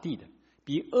脚踏地的，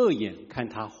比恶眼看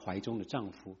她怀中的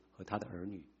丈夫和他的儿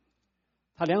女。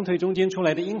他两腿中间出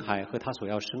来的婴孩和他所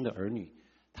要生的儿女，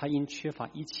他因缺乏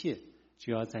一切，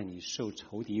就要在你受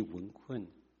仇敌围困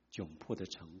窘迫的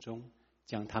城中，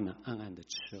将他们暗暗的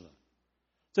吃了。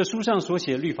这书上所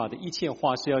写律法的一切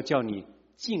话，是要叫你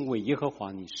敬畏耶和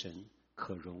华你神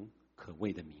可荣可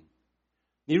畏的名。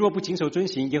你若不谨守遵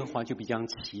行，耶和华就必将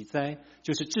奇灾，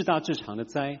就是至大至长的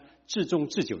灾，至重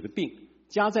至久的病，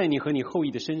加在你和你后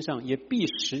裔的身上，也必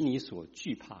使你所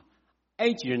惧怕。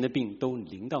埃及人的病都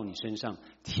临到你身上，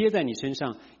贴在你身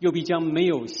上，又必将没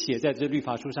有写在这律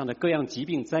法书上的各样疾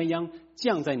病灾殃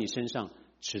降在你身上，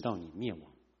直到你灭亡。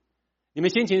你们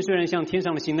先前虽然像天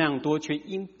上的星那样多，却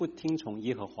因不听从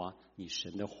耶和华你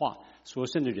神的话，所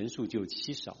剩的人数就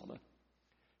稀少了。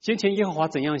先前耶和华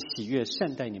怎样喜悦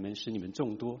善待你们，使你们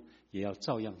众多，也要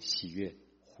照样喜悦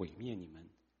毁灭你们，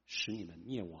使你们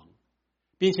灭亡，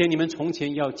并且你们从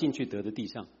前要进去得的地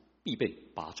上必被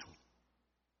拔除。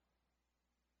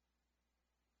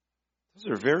 Those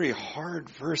are very hard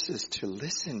verses to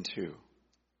listen to.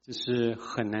 这是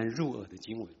很难入耳的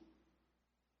经文。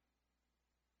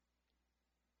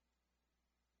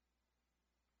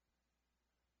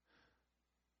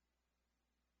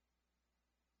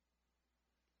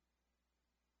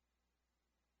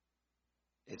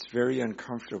It's very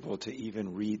uncomfortable to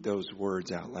even read those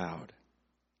words out loud.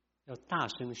 要大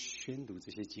声宣读这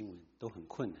些经文都很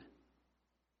困难。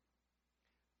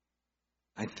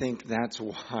 I think that's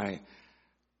why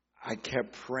I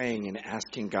kept praying and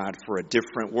asking God for a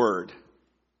different word.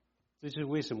 这就是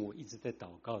为什么我一直在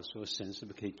祷告说，神是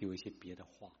不是可以给我一些别的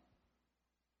话？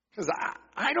 Because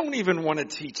I don't even want to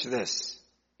teach this.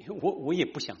 因为我也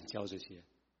不想教这些。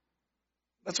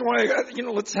 That's why,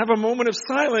 let's have a moment of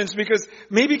silence because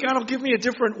maybe God will give me a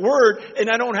different word and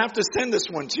I don't have to send this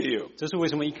one to you. 这是为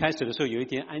什么一开始的时候有一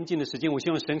点安静的时间，我希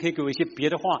望神可以给我一些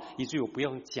别的话，以至于我不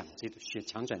要讲这个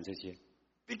强转这些，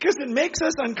 Because it makes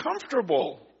us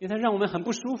uncomfortable. 因为它让我们很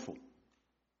不舒服。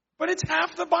 But it's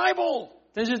half the Bible.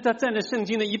 但是它占了圣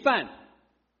经的一半。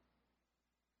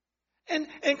 And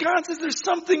God says there's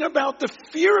something about the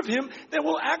fear of Him that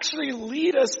will actually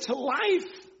lead us to life.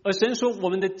 而神说，我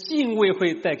们的敬畏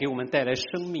会给我们带来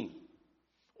生命。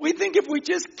 We think if we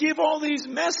just give all these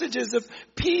messages of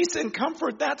peace and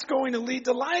comfort, that's going to lead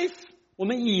to life. 我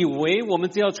们以为我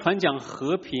们只要传讲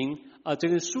和平这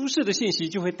个舒适的信息，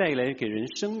就会带来给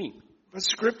人生命。 But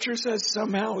Scripture says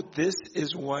somehow this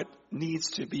is what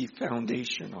needs to be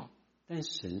foundational. 但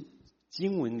神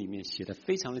经文里面写得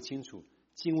非常的清楚，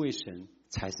敬畏神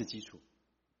才是基础。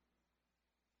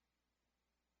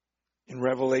 In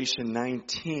Revelation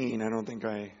 19, I don't think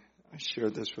I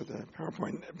shared this with the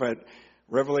PowerPoint, but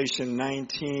Revelation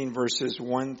 19 verses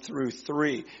 1 through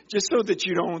 3, just so that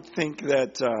you don't think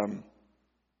that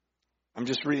I'm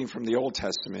just reading from the Old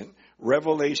Testament.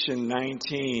 Revelation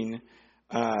 19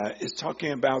 is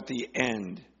talking about the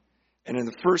end. And in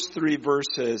the first 3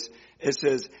 verses, it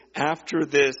says, "After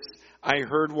this, I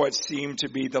heard what seemed to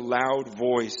be the loud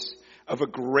voice of a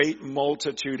great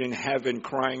multitude in heaven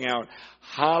crying out,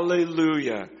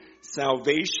 Hallelujah!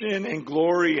 Salvation and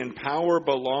glory and power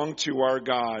belong to our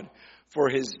God, for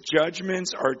His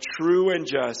judgments are true and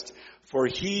just, for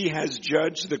He has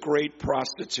judged the great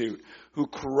prostitute, who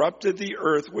corrupted the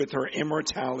earth with her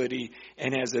immorality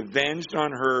and has avenged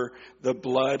on her the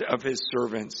blood of His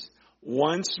servants."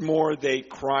 Once more they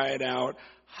cried out,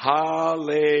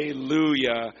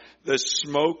 Hallelujah! The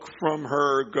smoke from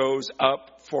her goes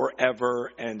up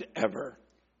forever and ever.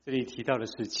 这里提到的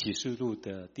是启示录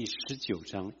的第19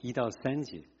章1到3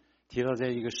节，提到在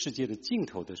一个世界的尽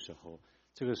头的时候，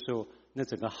这个时候那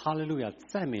整个哈利路亚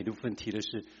赞美的部分提的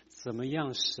是怎么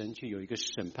样神去有一个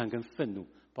审判跟愤怒，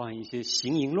包含一些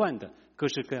行淫乱的各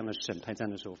式各样的审判在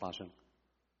那时候发生。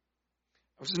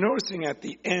 I was noticing at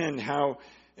the end how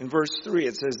in verse 3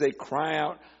 it says they cry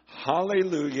out,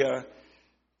 Hallelujah,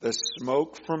 the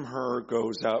smoke from her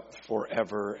goes up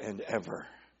forever and ever.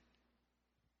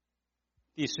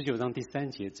 第19章第3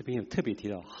节这边有特别提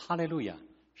到哈利路亚，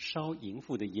烧淫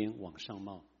妇的烟往上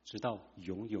冒，直到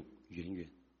永永远远。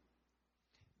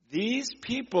 These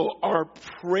people are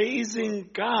praising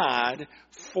God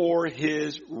for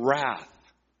His wrath.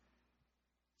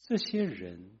 这些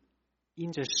人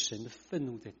因着神的愤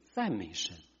怒在赞美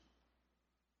神。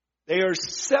 They are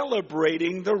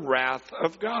celebrating the wrath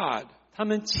of God. 他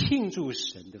们庆祝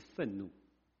神的愤怒。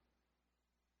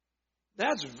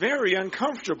 That's very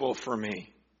uncomfortable for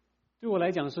me. 对我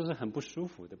来讲是很不舒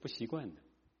服的，不习惯的。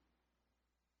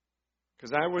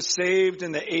Because I was saved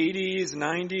in the 80s,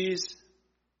 90s.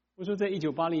 我说在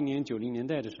1980年、90年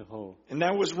代的时候， And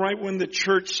that was right when the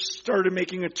church started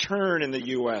making a turn in the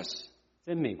U.S.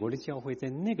 在美国的教会在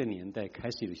那个年代开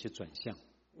始有一些转向，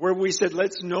 where we said,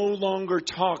 let's no longer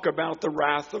talk about the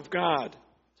wrath of God.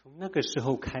 从那个时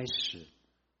候开始，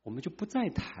我们就不再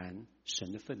谈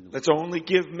神的愤怒， Let's only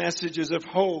give messages of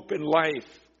hope and life.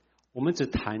 我们只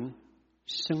谈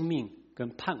生命跟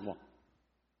盼望。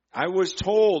I was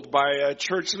told by a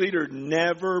church leader,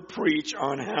 never preach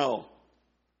on hell.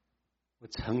 我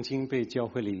曾经被教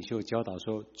会领袖教导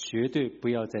说，绝对不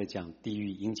要再讲地狱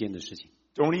阴间的事情。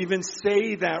 Don't even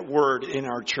say that word in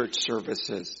our church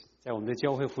services. 在我们的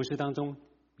教会服事当中，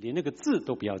连那个字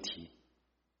都不要提。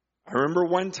 I remember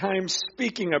one time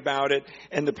speaking about it,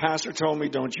 and the pastor told me,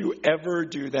 don't you ever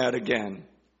do that again.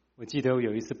 我记得我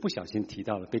有一次不小心提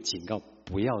到了，被警告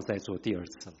不要再做第二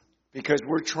次了， Because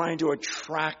we're trying to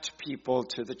attract people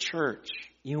to the church.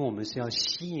 因为我们是要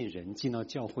吸引人进到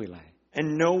教会来，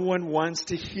 And no one wants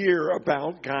to hear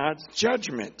about God's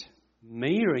judgment.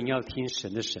 没有人要听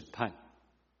神的审判。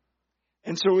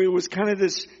 And so it was kind of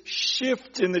this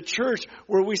shift in the church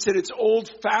where we said it's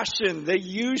old-fashioned. They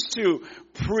used to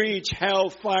preach hell,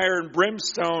 fire, and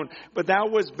brimstone, but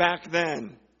that was back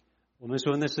then. 我们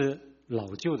说那是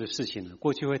老旧的事情了，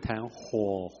过去会谈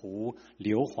火湖、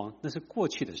硫磺，那是过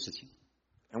去的事情。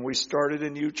 And we started a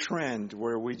new trend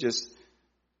where we just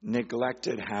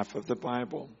neglected half of the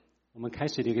Bible. 我们开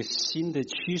始了一个新的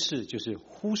趋势，就是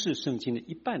忽视圣经的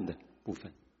一半的部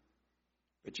分。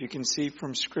 But you can see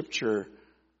from Scripture,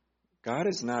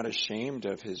 God is not ashamed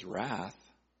of his wrath.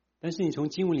 但是你从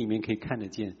经文里面可以看得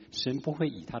见，神不会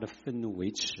以他的愤怒为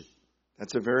耻，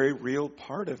 That's a very real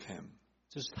part of him.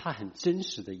 这是他很真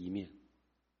实的一面。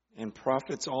 And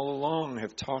prophets all along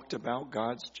have talked about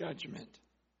God's judgment.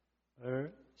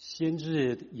 而先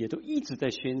知也都一直在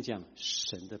宣讲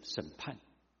神的审判，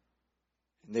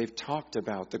 And they've talked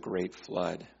about the great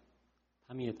flood.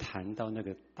 他们也谈到那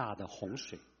个大的洪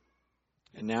水。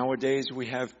 And nowadays we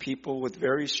have people with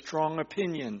very strong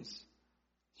opinions.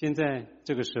 现在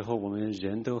这个时候，我们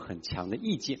人都很强的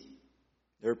意见，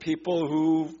 There are people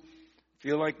who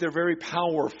feel like they're very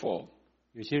powerful.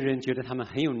 有些人觉得他们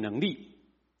很有能力，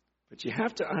 But you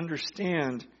have to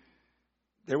understand,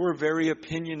 there were very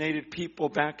opinionated people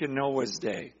back in Noah's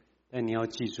day. 但你要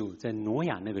记住，在挪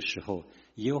亚那个时候，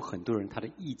也有很多人他的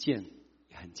意见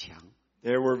也很强。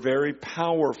 There were very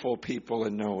powerful people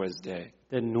in Noah's day.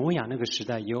 在挪亚那个时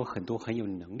代，也有很多很有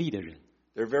能力的人。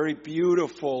 There are very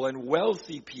beautiful and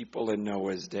wealthy people in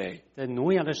Noah's day. 在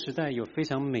挪亚的时代，有非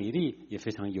常美丽也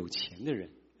非常有钱的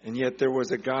人。 And yet there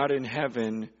was a God in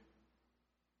heaven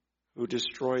who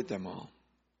destroyed them all.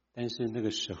 但是那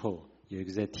个时候，有一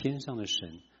个在天上的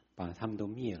神，把他们都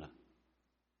灭了。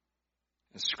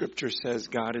 The Scripture says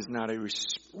God is not a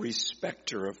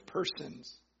respecter of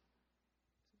persons.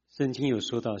 圣经有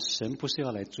说到，神不是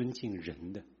要来尊敬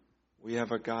人的。 We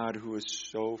have a God who is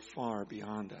so far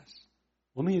beyond us.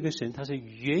 我们有一个神，他是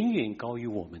远远高于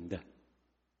我们的，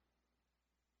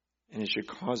 And it should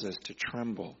cause us to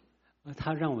tremble. 而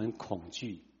他让我们恐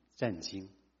惧战惊，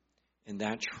 And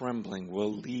that trembling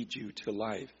will lead you to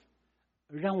life.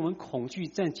 而让我们恐惧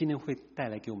战惊呢，会带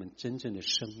来给我们真正的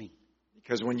生命。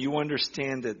 Because when you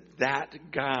understand that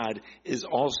God is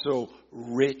also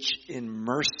rich in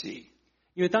mercy,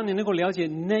 因为当你能够了解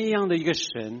那样的一个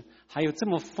神，还有这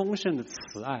么丰盛的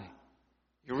慈爱，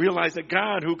 you realize that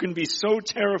God, who can be so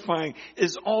terrifying,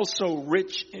 is also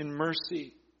rich in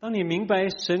mercy. 当你明白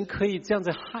神可以这样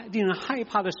子令人害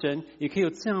怕的神，也可以有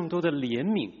这样多的怜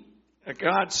悯。 A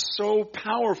God so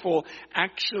powerful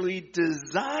actually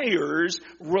desires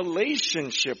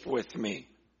relationship with me.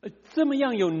 这么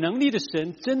样有能力的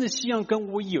神，真的希望跟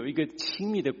我有一个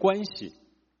亲密的关系。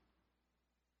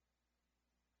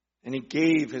 And he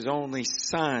gave his only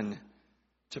son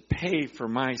to pay for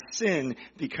my sin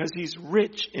because he's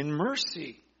rich in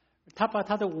mercy. 他把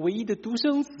他的唯一的独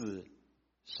生子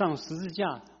上十字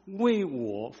架，为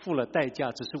我付了代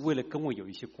价，只是为了跟我有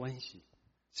一些关系。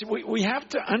 See, we have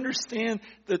to understand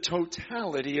the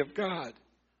totality of God.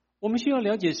 我们需要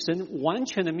了解神完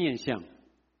全的面相。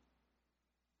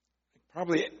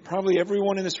 Probably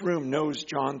everyone in this room knows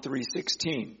John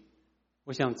 3:16.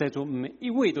 我想在座每一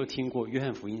位都听过约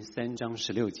翰福音3章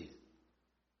16节。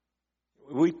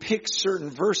 We pick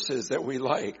certain verses that we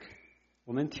like,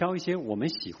 我们挑一些我们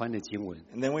喜欢的经文，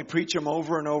 and then we preach them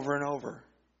over and over and over.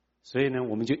 所以呢，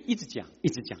我们就一直讲，一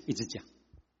直讲，一直讲。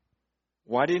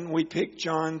 Why didn't we pick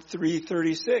John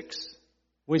 3:36?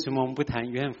 为什么我们不谈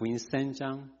约翰福音3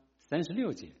章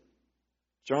36节？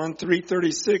 John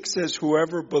 3:36 says,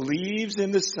 whoever believes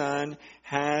in the Son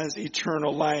has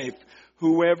eternal life.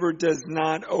 Whoever does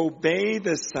not obey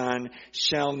the Son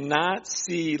shall not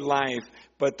see life,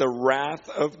 but the wrath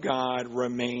of God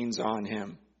remains on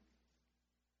him.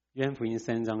 约翰福音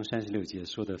3章36节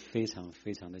说得非常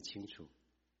非常的清楚，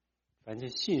凡是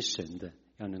信神的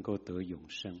要能够得永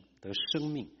生，得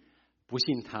生命，不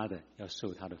信他的要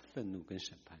受他的愤怒跟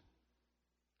审判。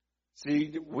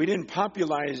 See, we didn't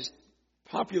popularize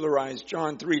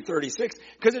John 3:36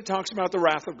 because it talks about the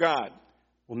wrath of God.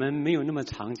 我们没有那么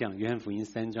常讲约翰福音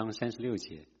3章36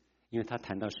节，因为他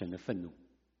谈到神的愤怒。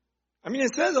 I mean,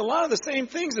 it says a lot of the same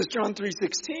things as John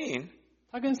 3:16.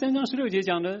 他跟3章16节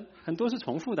讲的很多是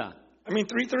重复的。 I mean,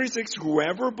 3:36,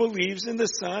 whoever believes in the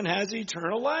Son has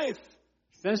eternal life.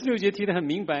 36节提得很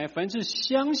明白，凡是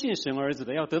相信神儿子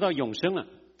的，要得到永生啊。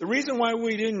 The reason why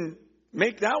we didn't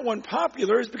make that one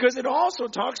popular is because it also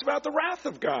talks about the wrath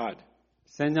of God.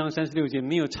 3章36节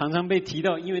没有常常被提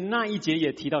到，因为那一节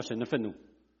也提到神的愤怒。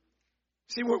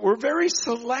 See, we're very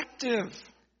selective.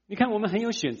 你看，我们很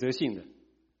有选择性的。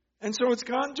 And so it's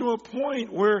gotten to a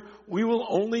point where we will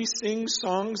only sing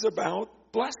songs about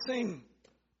blessing.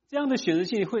 这样的选择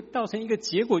性会造成一个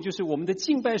结果，就是我们的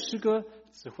敬拜诗歌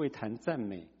只会谈赞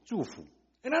美、祝福。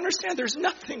 And understand there's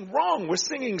nothing wrong with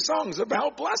singing songs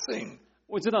about blessing.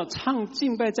 我知道唱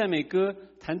敬拜赞美歌、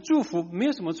谈祝福没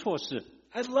有什么错事。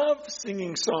 I love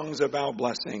singing songs about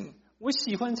blessing. 我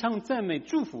喜欢唱赞美、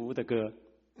祝福的歌。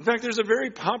 In fact, there's a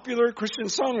very popular Christian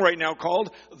song right now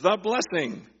called The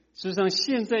Blessing. 事实上，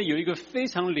现在有一个非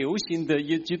常流行的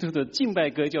基督徒的敬拜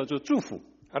歌，叫做祝福。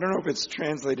 I don't know if it's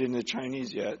translated into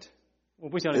Chinese yet. 我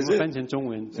不晓得有没有翻成中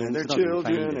文， And their 知道怎么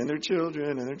翻译 children, 的。 and their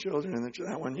children, and their children, and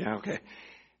that one, yeah, okay.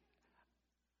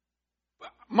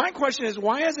 My question is,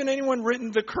 why hasn't anyone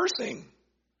written the cursing?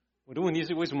 我的问题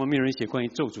是，为什么没有人写关于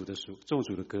咒诅的书、咒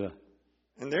诅的歌？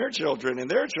 And their children, and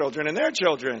their children, and their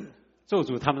children. 咒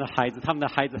诅他们的孩子、他们的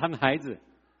孩子、他们的孩子。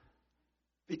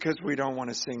 Because we don't want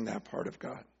to sing that part of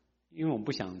God. 因为我们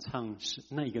不想唱是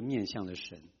那一个面向的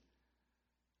神。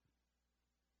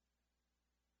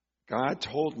 God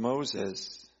told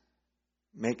Moses,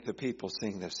 make the people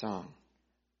sing this song.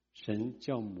 神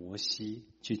叫摩西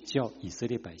去叫以色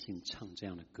列百姓唱这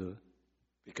样的歌，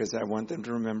 Because I want them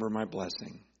to remember my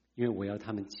blessing. 因为我要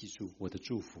他们记住我的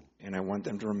祝福， And I want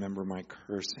them to remember my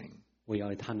cursing. 我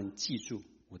要他们记住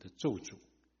我的咒诅。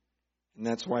 And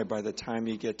that's why by the time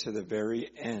you get to the very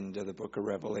end of the book of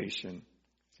Revelation,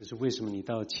 这是为什么你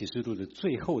到启示录的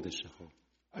最后的时候，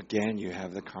 again you have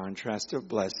the contrast of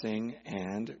blessing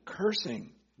and cursing.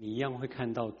 你一样会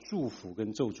看到祝福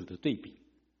跟咒诅的对比。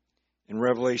 In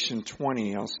Revelation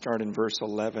 20, I'll start in verse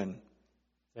 11.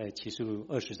 在启示录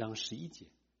20章11节，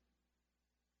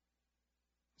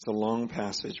 It's a long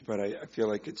passage, but I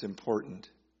feel like it's important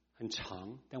很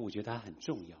长，但我觉得它很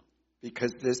重要，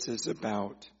 because this is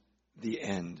about the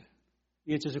end.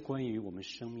 因为这是关于我们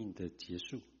生命的结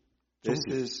束。 This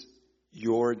is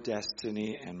your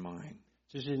destiny and mine.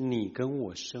 这是你跟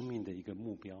我生命的一个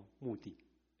目标、目的，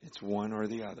 It's one or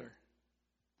the other.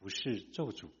 不是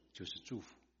咒诅就是祝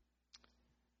福。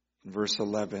 In verse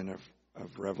 11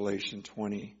 of Revelation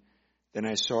 20, then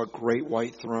I saw a great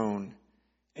white throne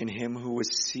and him who was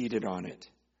seated on it.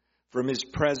 From his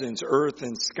presence, earth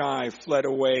and sky fled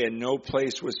away, and no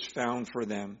place was found for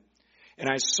them. And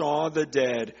I saw the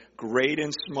dead, great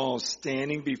and small,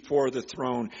 standing before the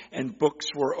throne, and books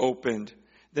were opened.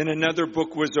 Then another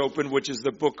book was opened, which is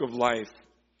the book of life.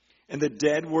 And the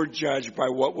dead were judged by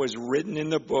what was written in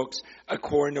the books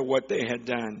according to what they had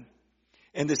done.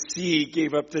 And the sea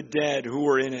gave up the dead who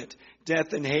were in it.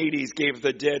 Death and Hades gave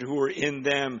the dead who were in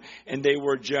them, and they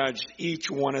were judged, each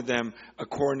one of them,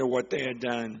 according to what they had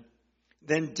done.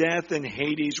 Then death and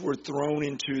Hades were thrown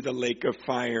into the lake of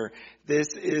fire. This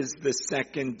is the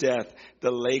second death,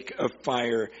 the lake of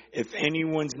fire. If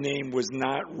anyone's name was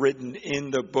not written in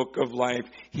the book of life,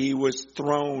 he was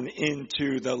thrown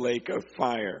into the lake of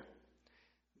fire.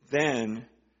 Then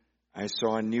I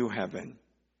saw a new heaven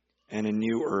and a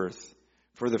new earth.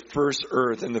 For the first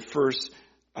earth and the first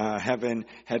heaven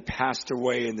had passed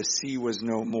away, and the sea was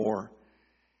no more.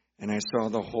 And I saw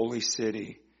the holy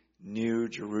city, New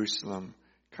Jerusalem,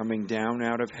 coming down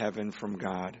out of heaven from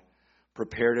God,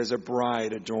 prepared as a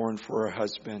bride adorned for her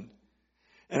husband.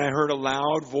 And I heard a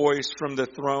loud voice from the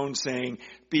throne saying,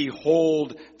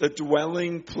 Behold, the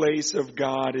dwelling place of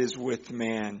God is with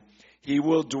man. He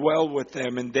will dwell with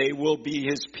them, and they will be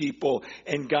his people,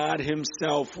 and God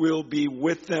himself will be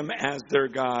with them as their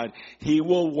God. He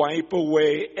will wipe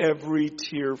away every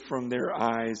tear from their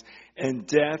eyes, and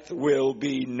death will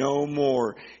be no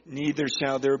more. Neither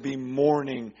shall there be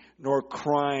mourning, nor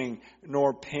crying,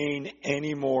 nor pain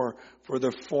anymore, for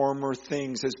the former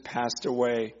things has passed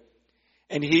away.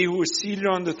 And he who was seated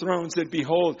on the throne said,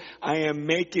 Behold, I am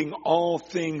making all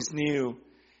things new.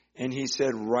 And he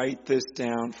said, Write this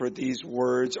down, for these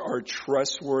words are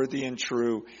trustworthy and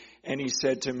true. And he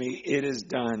said to me, It is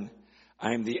done.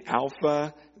 I am the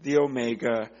Alpha, the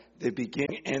Omega, the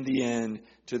beginning and the end.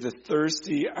 To the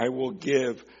thirsty I will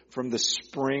give from the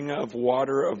spring of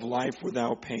water of life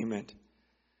without payment.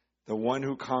 The one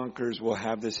who conquers will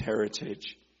have this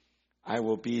heritage. I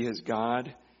will be his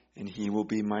God, and he will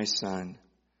be my son.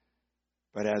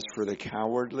 But as for the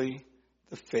cowardly,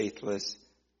 the faithless,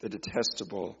 the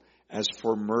detestable, as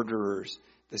for murderers,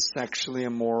 the sexually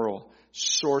immoral,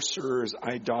 sorcerers,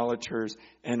 idolaters,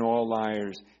 and all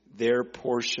liars, their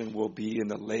portion will be in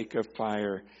the lake of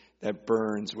fire that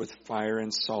burns with fire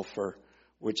and sulfur,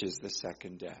 which is the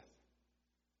second death.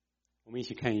 我们一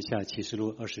起看一下启示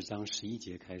录20章11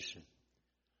节开始。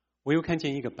我又看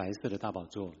见一个白色的大宝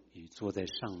座与坐在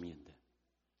上面的，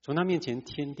从他面前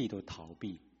天地都逃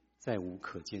避，再无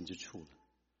可见之处了。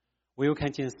我又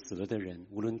看见死了的人，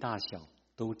无论大小，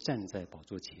都站在宝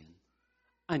座前。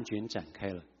案卷展开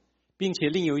了，并且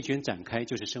另有一卷展开，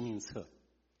就是生命册。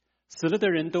死了的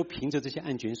人都凭着这些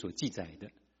案卷所记载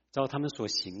的，照他们所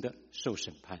行的受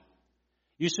审判。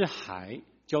于是海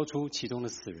交出其中的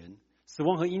死人，死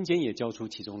亡和阴间也交出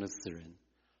其中的死人，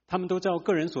他们都照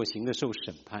个人所行的受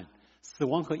审判。死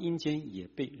亡和阴间也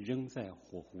被扔在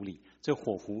火湖里，这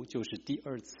火湖就是第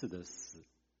二次的死。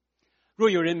若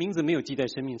有人名字没有记在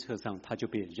生命册上，他就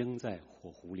被扔在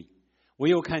火湖里。我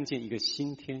又看见一个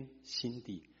新天新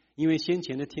地，因为先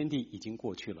前的天地已经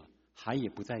过去了，海也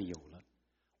不再有了。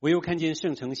我又看见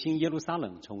圣城新耶路撒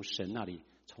冷从神那里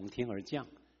从天而降，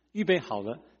预备好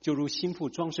了，就如新妇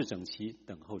装饰整齐，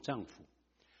等候丈夫。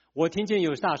我听见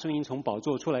有大声音从宝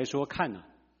座出来说，看哪，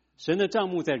神的帐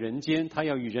幕在人间，他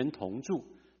要与人同住，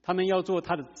他们要做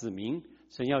他的子民，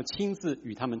神要亲自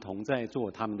与他们同在，做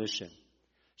他们的神。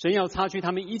神要擦去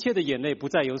他们一切的眼泪，不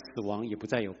再有死亡，也不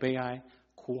再有悲哀、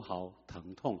哭嚎、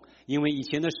疼痛，因为以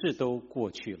前的事都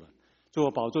过去了。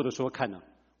坐宝座的说，看哪，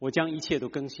我将一切都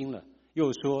更新了。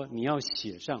又说，你要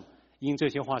写上，因这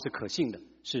些话是可信的，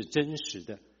是真实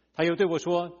的。他又对我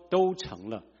说，都成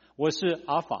了。我是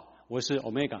阿法，我是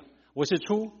欧米伽，我是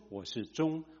初，我是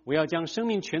终。我要将生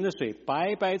命泉的水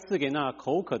白白赐给那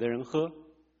口渴的人喝。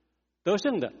得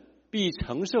胜的必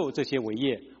承受这些为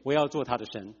业，我要做他的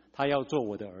神，他要做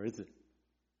我的儿子。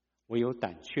唯有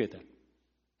胆怯的、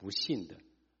不信的、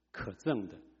可憎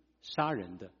的、杀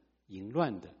人的、淫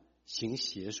乱的、行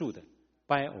邪术的、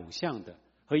拜偶像的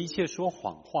和一切说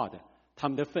谎话的，他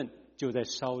们的份就在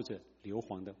烧着硫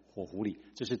磺的火湖里。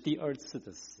这是第二次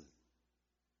的死。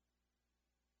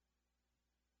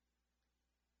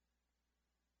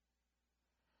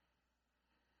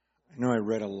I know I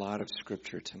read a lot of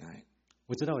scripture tonight.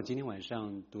 我知道我今天晚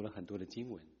上读了很多的经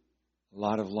文， A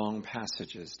lot of long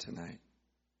passages tonight.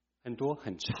 很多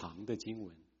很长的经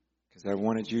文， Because I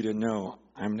wanted you to know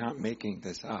I'm not making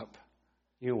this up.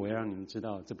 因为我要让你们知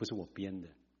道，这不是我编的，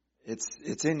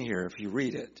 It's in here if you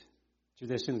read it. 就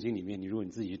在圣经里面，如果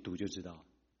你自己读就知道。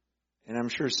 And I'm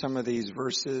sure some of these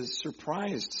verses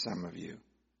surprised some of you.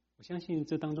 我相信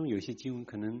这当中有一些经文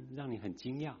可能让你很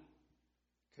惊讶。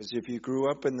 Because if you grew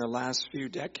up in the last few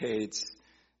decades,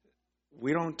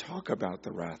 we don't talk about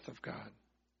the wrath of God.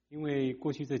 因为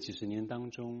过去这几十年当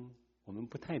中，我们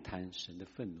不太谈神的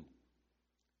愤怒。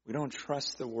 We don't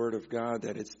trust the word of God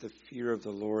that it's the fear of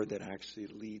the Lord that actually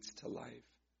leads to life.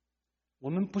 我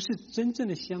们不是真正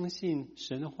的相信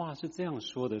神的话是这样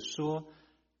说的，说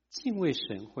敬畏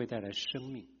神会带来生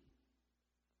命。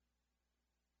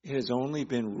 It has only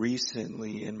been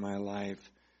recently in my life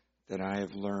that I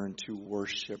have learned to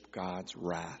worship God's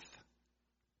wrath.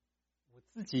 我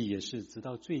自己也是直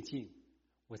到最近，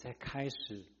我才开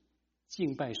始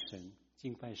敬拜神，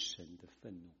敬拜神的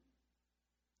愤怒。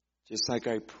 Just like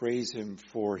I praise him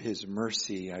for his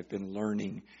mercy, I've been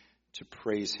learning to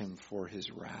praise him for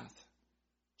his wrath.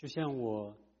 就像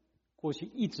我过去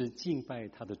一直敬拜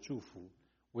他的祝福，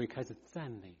我也开始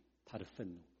赞美他的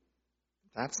愤怒。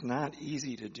 That's not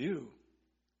easy to do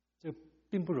这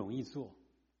并不容易做，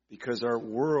 because our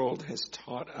world has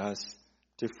taught us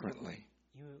differently.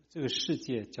 因为这个世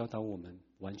界教导我们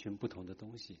完全不同的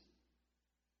东西。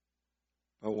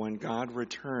 But when God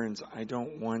returns, I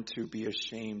don't want to be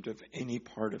ashamed of any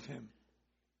part of him.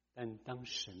 但当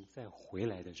神再回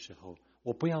来的时候，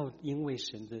我不要因为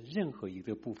神的任何一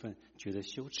个部分觉得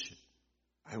羞耻。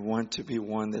I want to be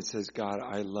one that says, God,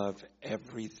 I love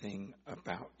everything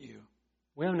about you.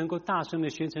 我要能够大声的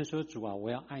宣称说，主啊，我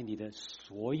要爱你的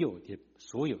所有，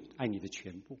爱你的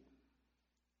全部。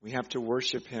We have to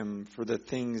worship him for the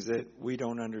things that we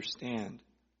don't understand.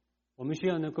 我们需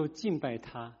要能够敬拜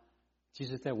他，即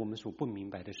使在我们所不明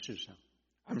白的事上。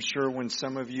I'm sure when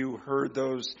some of you heard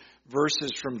those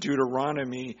verses from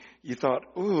Deuteronomy, you thought,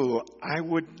 ooh, I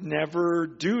would never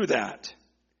do that.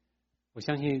 我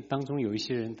相信当中有一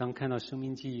些人，当看到申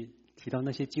命记提到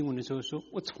那些经文的时候，说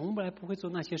我从来不会做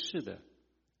那些事的。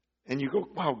And you go,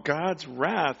 wow, God's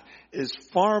wrath is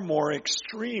far more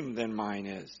extreme than mine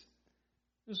is.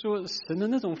 就说神的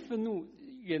那种愤怒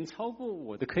远超过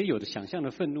我的可以有的想象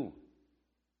的愤怒。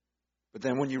But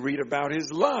then when you read about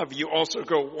his love, you also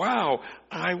go, wow,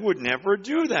 I would never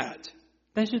do that.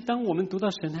 但是当我们读到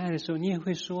神的爱的时候，你也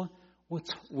会说，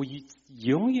我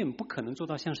永远不可能做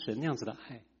到像神那样子的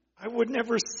爱。I would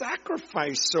never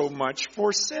sacrifice so much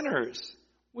for sinners.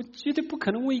 我绝对不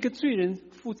可能为一个罪人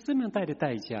付这么大的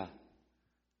代价。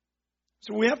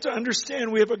So we have to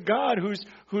understand we have a God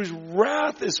whose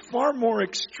wrath is far more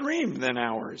extreme than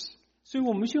ours. 所以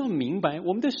我们需要明白，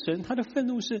我们的神他的愤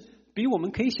怒是比我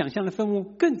们可以想象的愤怒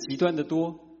更极端的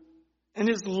多。And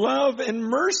his love and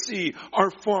mercy are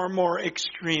far more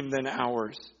extreme than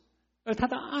ours. 而他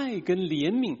的爱跟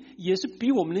怜悯也是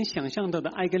比我们能想象到的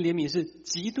爱跟怜悯是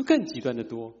更极端的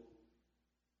多。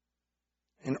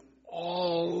And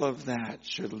all of that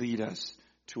should lead us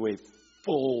to a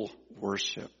full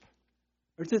worship.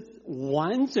 而这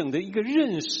完整的一个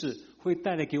认识会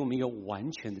带来给我们一个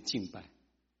完全的敬拜。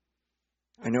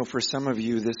I know for some of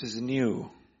you this is new.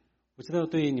 我知道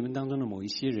对你们当中的某一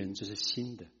些人这是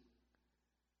新的。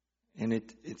And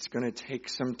it's going to take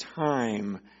some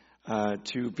time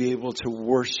to be able to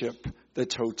worship the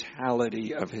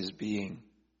totality of his being.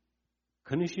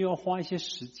 可能需要花一些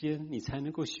时间，你才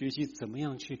能够学习怎么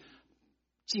样去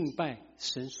敬拜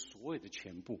神所有的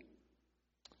全部。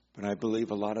But I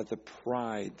believe a lot of the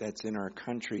pride that's in our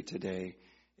country today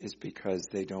is because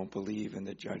they don't believe in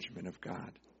the judgment of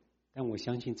God. 但我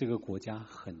相信这个国家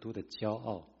很多的骄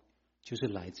傲，就是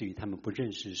来自于他们不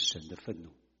认识神的愤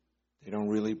怒。They don't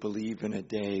really believe in a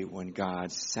day when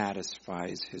God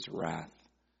satisfies his wrath.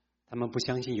 他们不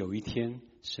相信有一天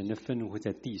神的愤怒会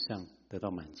在地上得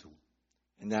到满足。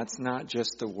And that's not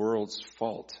just the world's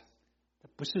fault.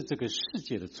 不是这个世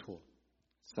界的错。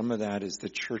Some of that is the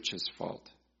church's fault.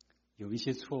 有一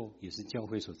些错误也是教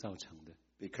会所造成的。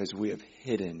Because we have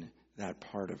hidden that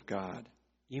part of God.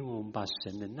 因为我们把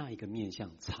神的那一个面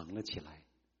向藏了起来。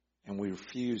And we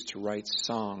refuse to write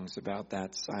songs about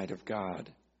that side of God.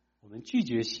 我们拒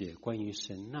绝写关于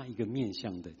神那一个面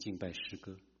向的敬拜诗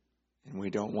歌。And we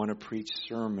don't want to preach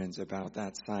sermons about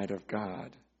that side of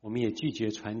God. 我们也拒绝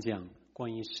传讲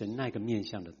关于神那个面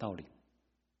向的道理。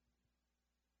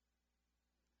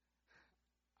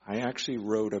I actually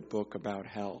wrote a book about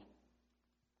hell.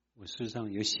 我事实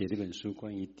上有写这本书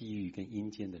关于地狱跟阴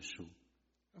间的书。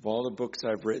Of all the books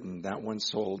I've written, that one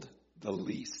sold the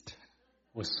least.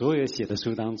 我所有写的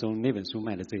书当中，那本书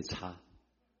卖的最差。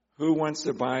Who wants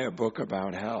to buy a book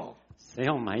about hell? 谁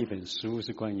要买一本书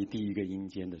是关于地狱跟阴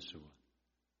间的书？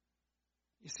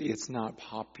 You see, it's not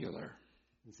popular.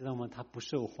 你知道吗？它不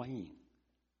受欢迎。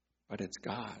But it's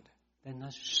God. 但那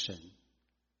是神。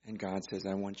And God says,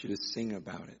 I want you to sing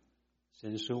about it.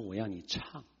 神说我要你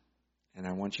唱。And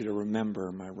I want you to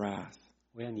remember my wrath.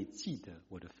 我要你记得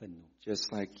我的愤怒。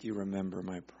Just like you remember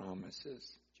my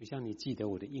promises. 就像你记得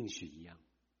我的应许一样。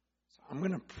So I'm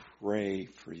going to pray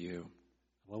for you.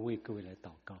 我要为各位来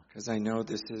祷告。Because I know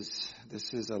this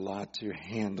is a lot to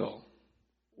handle.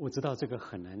 我知道这个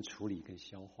很难处理跟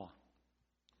消化。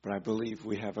But I believe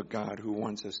we have a God who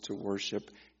wants us to worship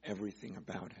everything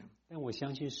about him. 但我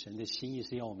相信神的心意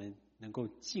是要我们能够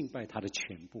敬拜他的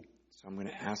全部。So I'm going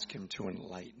to ask him to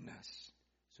enlighten us.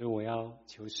 所以我要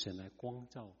求神来光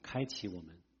照，开启我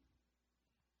们。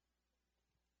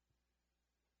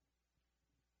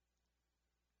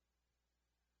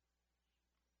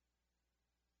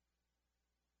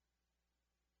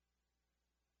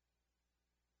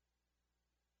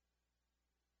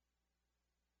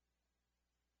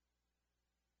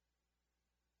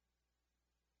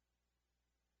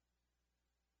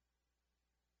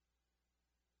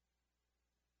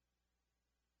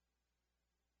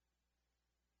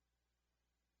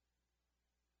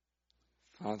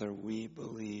Father, we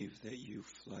believe that you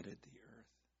flooded the earth.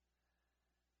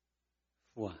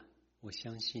 父啊，我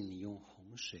相信你用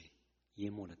洪水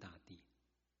淹没了大地。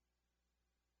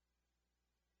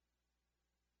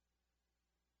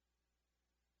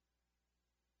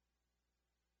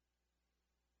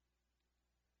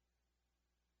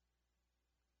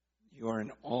You are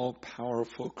an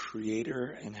all-powerful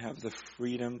creator and have the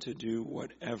freedom to do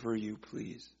whatever you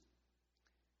please.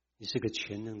 你是个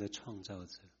全能的创造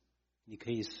者，你可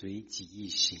以随己意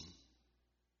行。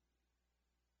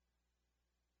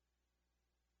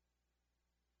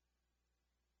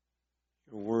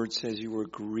Your word says you were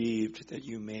grieved that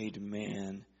you made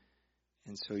man,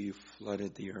 and so you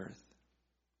flooded the earth.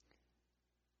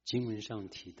 经文上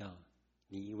提到，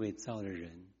你因为造了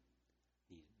人，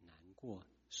你难过，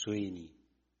所以你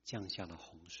降下了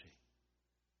洪水。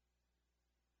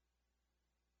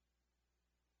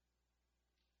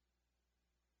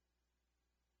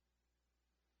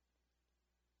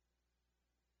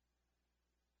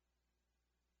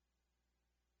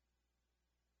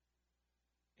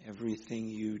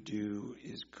Everything you do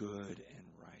is good and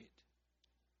right.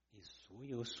 你所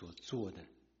有所做的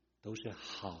都是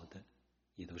好的，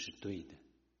也都是对的。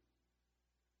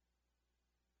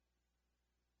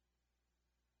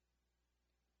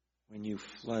When you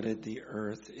flooded the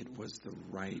earth, it was the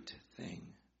right thing.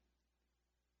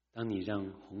 当你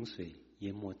让洪水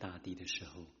淹没大地的时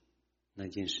候，那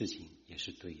件事情也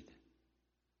是对的。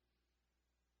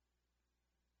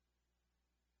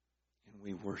And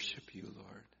we worship you,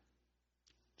 Lord.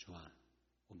 主啊，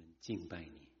我们敬拜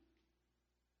你。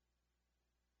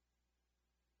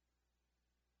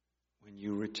When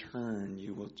you return,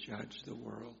 you will judge the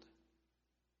world.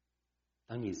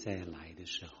 当你再来的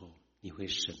时候，你会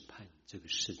审判这个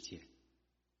世界。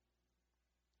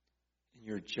And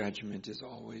your judgment is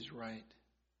always right.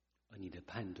 而你的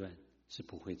判断是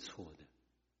不会错的。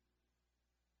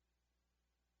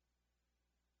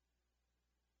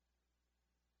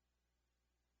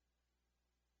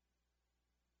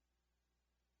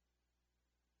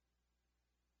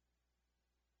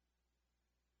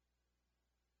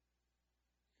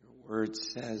Your word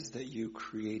says that you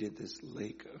created this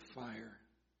lake of fire.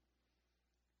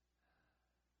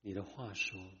 你的话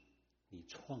说，你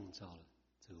创造了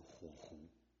这个火湖。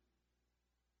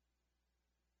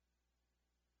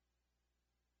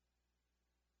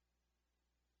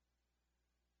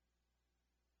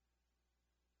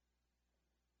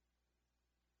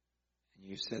And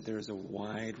you said there is a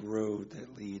wide road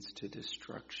that leads to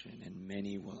destruction, and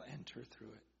many will enter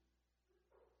through it.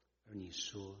 而你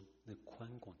说，那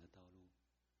宽广的道路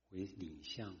会领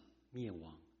向灭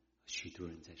亡，许多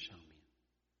人在上面。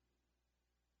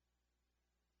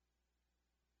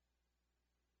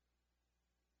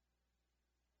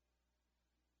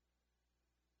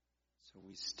So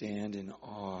we stand in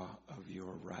awe of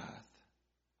your wrath.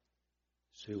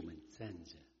 所以我们站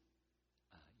着，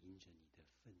因着你的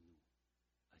愤怒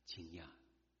而惊讶。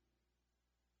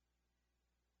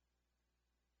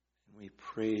And we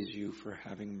praise you for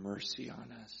having mercy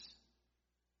on us.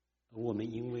 而我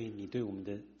们因为你对我们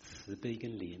的慈悲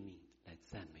跟怜悯来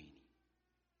赞美你。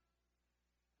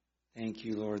Thank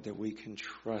you, Lord, that we can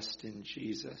trust in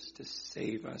Jesus to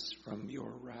save us from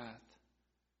your wrath.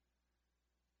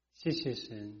 谢谢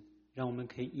神，让我们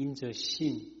可以因着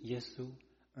信耶稣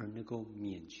而能够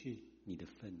免去你的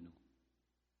愤怒。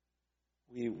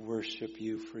We worship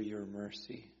you for your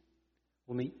mercy.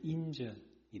 我们因着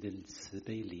你的慈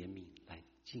悲怜悯来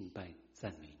敬拜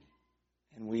赞美你。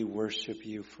And we worship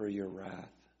you for your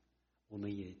wrath. 我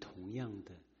们也同样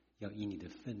的要因你的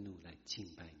愤怒来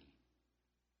敬拜你。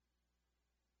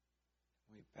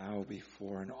We bow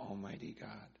before an almighty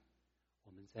God.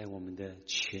 我们在我们的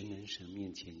全能神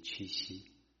面前屈膝。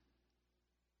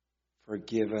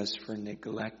Forgive us for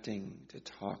neglecting to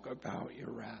talk about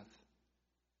your wrath.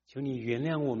 求你原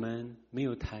谅我们没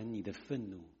有谈你的愤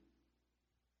怒。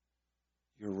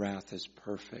Your wrath is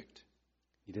perfect.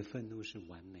 你的愤怒是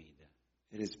完美的。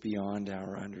It is beyond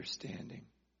our understanding.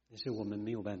 那是我们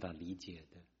没有办法理解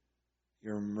的。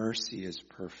Your mercy is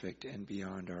perfect and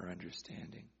beyond our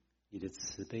understanding. 你的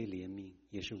慈悲怜悯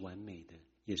也是完美的，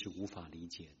也是无法理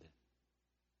解的。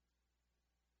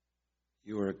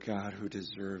You are a God who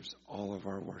deserves all of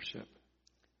our worship.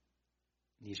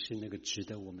 你是那个值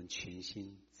得我们全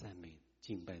心赞美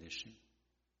敬拜的神。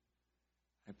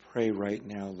I pray right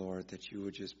now, Lord, that you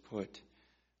would just put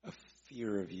a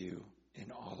fear of you in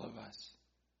all of us.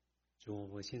 主，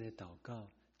我现在祷告，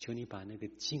求你把那个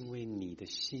敬畏你的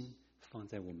心放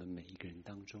在我们每一个人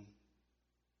当中。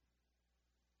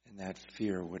And that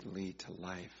fear would lead to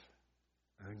life.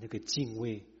 而那个敬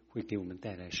畏会给我们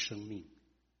带来生命。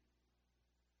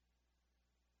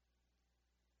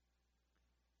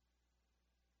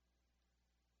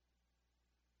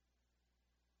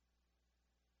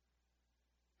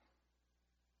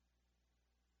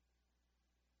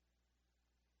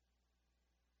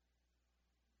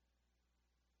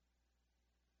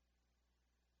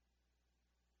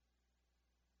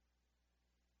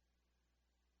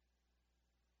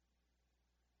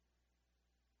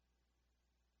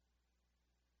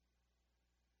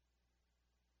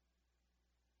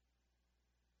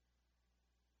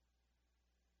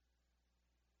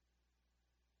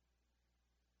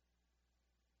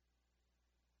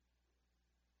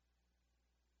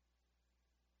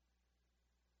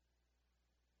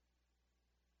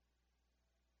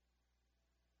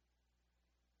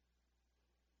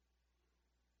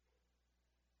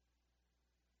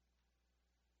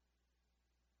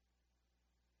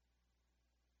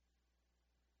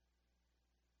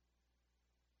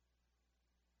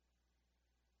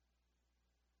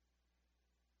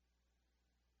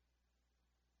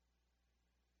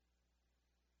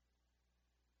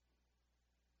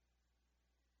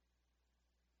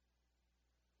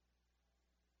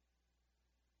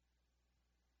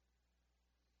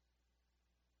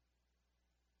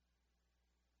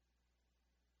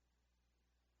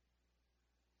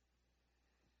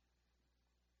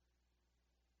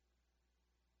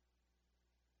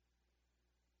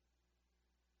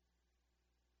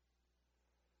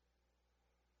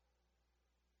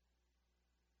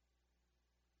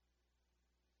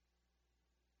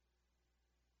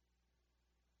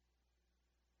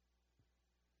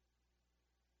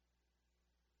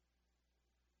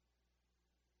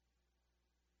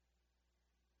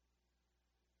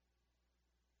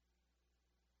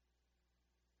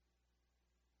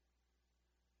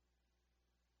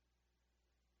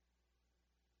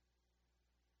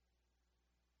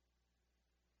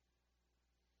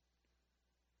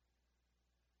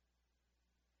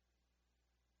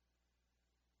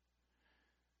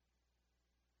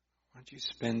Why don't you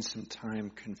spend some time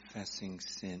confessing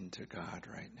sin to God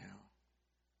right now?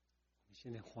 我们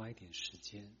现在花一点时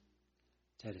间，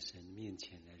在神面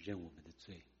前来认我们的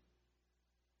罪。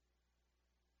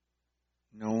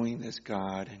Knowing this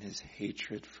God and his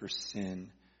hatred for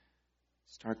sin,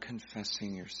 start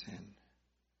confessing your sin.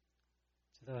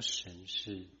 知道神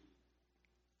是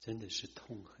真的是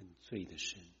痛恨罪的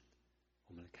神，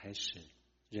我们开始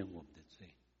认我们的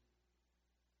罪。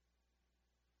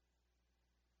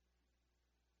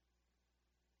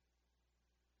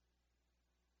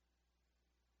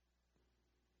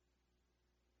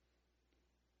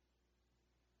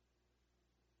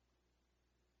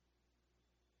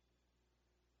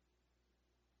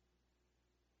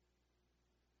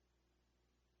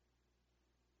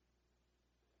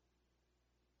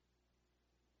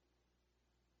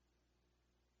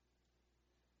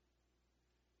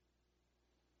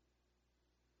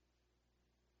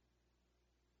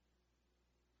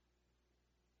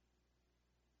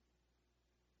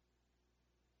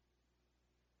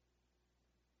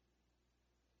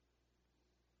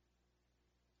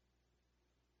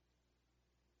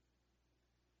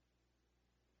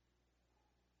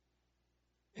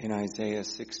In Isaiah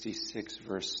 66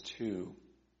 verse 2,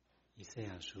 以赛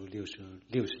亚书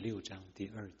66章第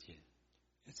2节，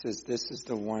 it says, "This is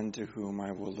the one to whom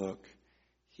I will look,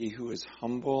 he who is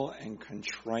humble and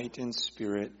contrite in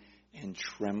spirit and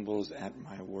trembles at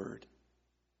my word."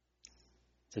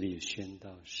 这里有宣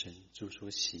告神诸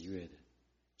说喜悦的，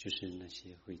就是那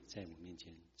些会在我面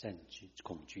前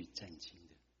恐惧战惊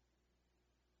的。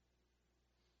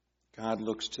God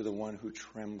looks to the one who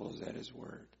trembles at his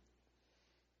word.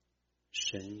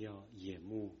 神要眼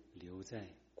目留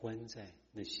在关在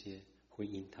那些会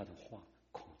因他的话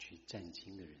恐惧战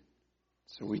惊的人。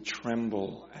So we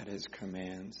tremble at his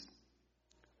commands.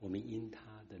 我们因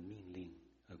他的命令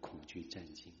而恐惧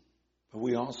战惊。But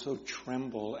we also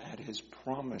tremble at his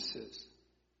promises.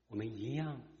 我们一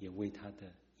样也为他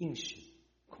的应许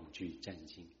恐惧战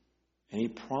惊。And he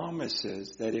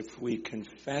promises that if we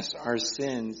confess our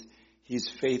sins, he's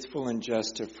faithful and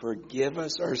just to forgive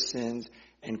us our sins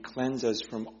and cleanse us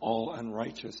from all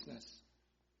unrighteousness.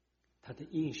 他的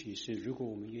应许是，如果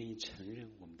我们愿意承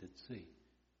认我们的罪，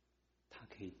他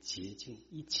可以洁净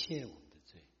一切我们的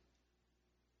罪。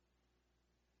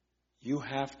You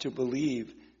have to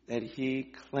believe that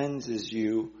he cleanses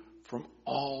you from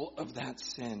all of that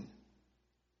sin.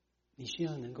 你需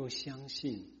要能够相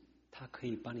信，他可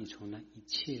以把你从那一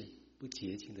切不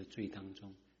洁净的罪当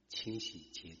中清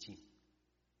洗洁净。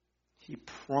He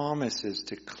promises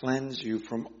to cleanse you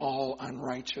from all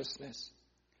unrighteousness.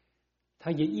 他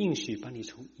也应许把你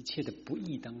从一切的不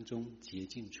义当中洁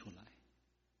净出来。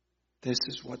This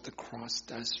is what the cross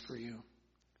does for you.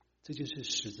 这就是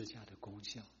十字架的功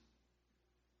效。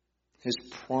His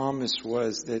promise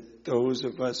was that those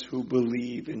of us who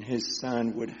believe in his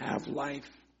son would have life.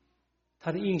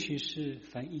 他的应许是，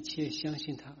凡一切相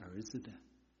信他儿子的，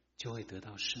就会得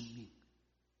到生命。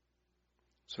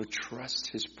So trust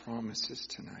his promises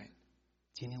tonight.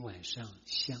 今天晚上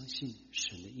相信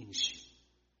神的应许。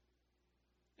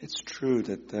It's true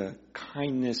that the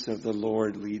kindness of the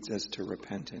Lord leads us to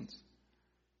repentance.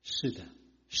 是的，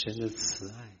神的慈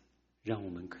爱让我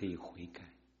们可以悔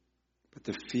改。But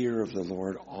the fear of the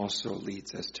Lord also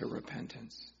leads us to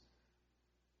repentance.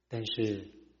 但是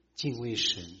敬畏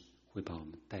神会把我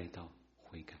们带到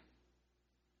悔改。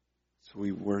So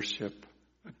we worship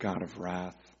a God of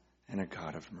wrath and a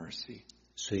God of mercy.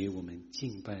 所以我们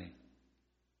敬拜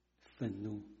愤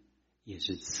怒也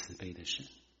是慈悲的神。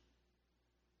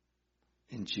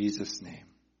In Jesus' name,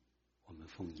 我们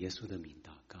奉耶稣的名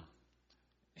祷告。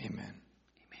 amen.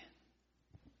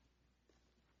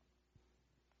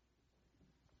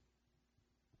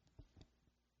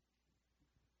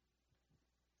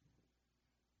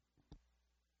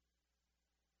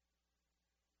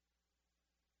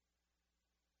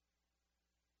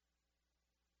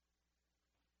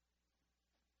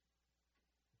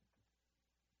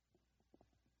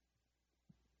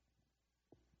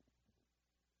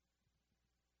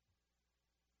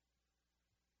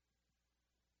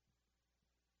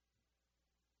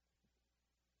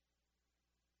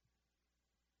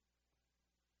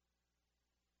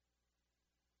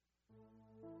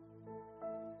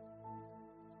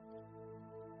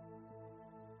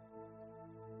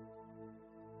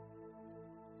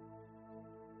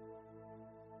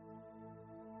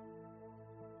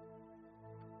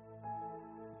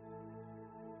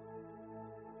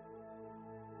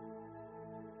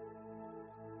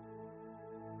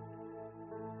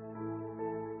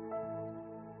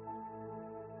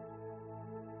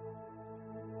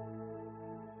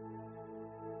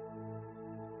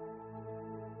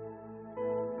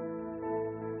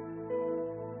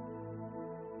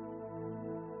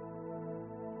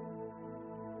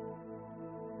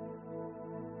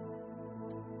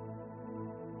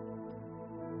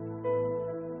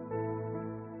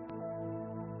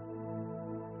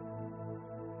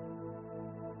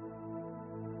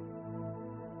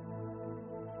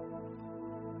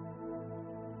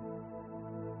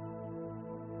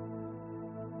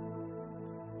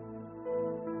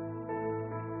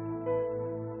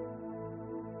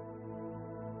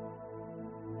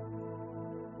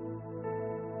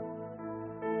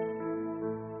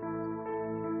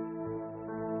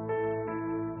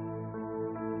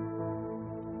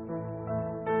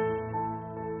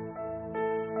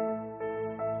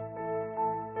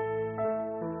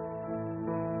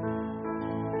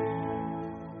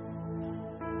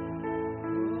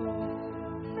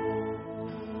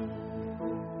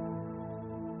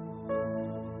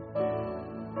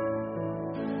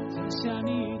 下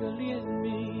你的怜悯，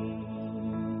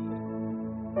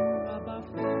阿爸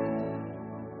父，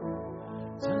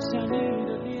降下你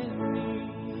的怜悯。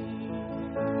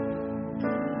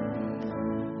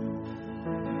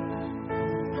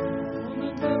我们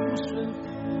的不顺服，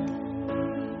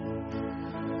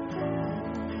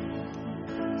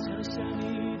降下你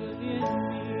的怜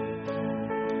悯，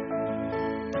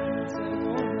在我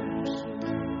们不顺服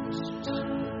之时，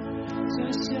降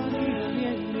下你的怜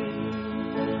悯。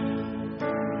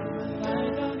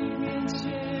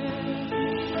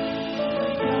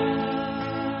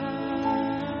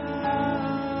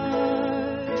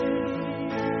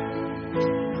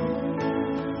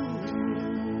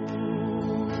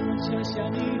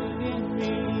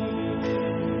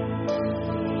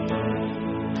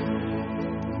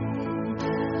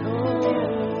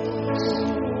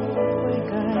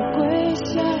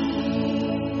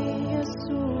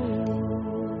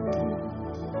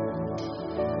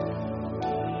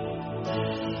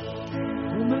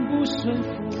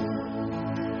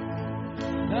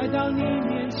来到你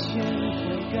面前悔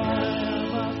改，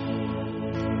阿父，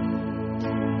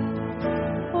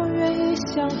我愿意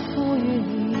降服于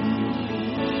你。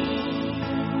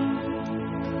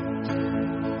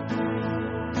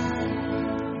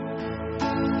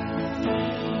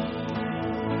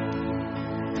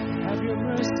Have your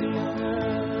mercy on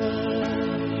us.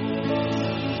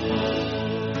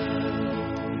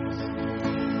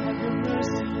 Have your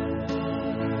mercy on us.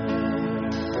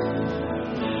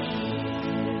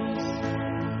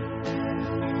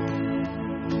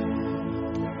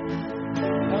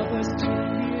 Help us to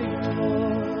fear you,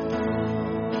 Lord.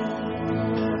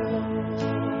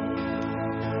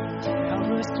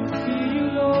 Help us to fear you,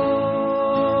 Lord.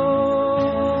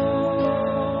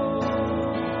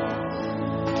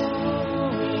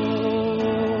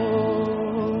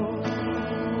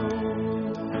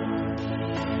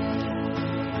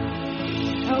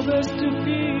 Help us to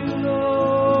fear you,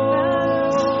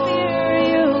 Lord. Fear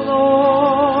you,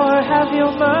 Lord. Have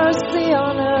your mercy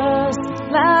on us.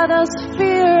 Let us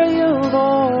fear you,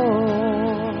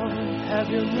 Lord. Have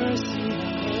your mercy on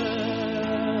us.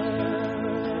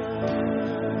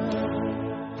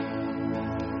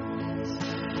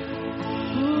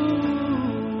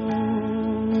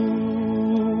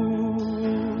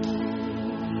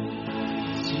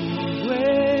 敬畏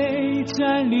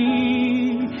站立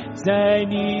在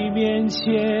你面前，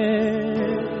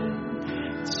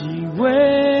敬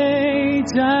畏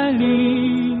站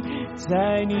立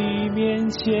在你面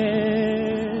前，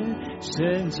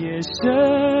圣洁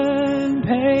圣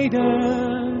配的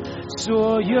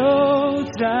所有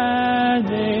赞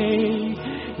美，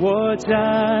我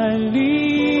站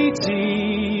立敬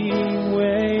畏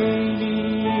你，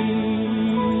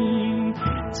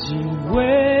敬畏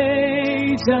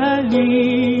站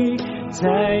立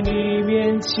在你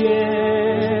面前，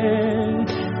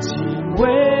敬畏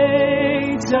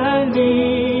站立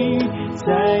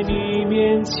在你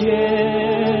面前，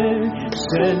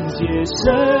圣洁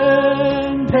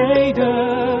圣配的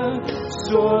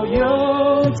所有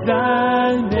赞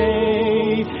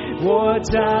美，我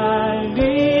站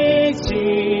立敬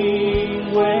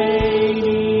畏你。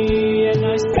And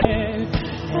I stand,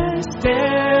 I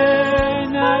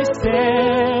stand, I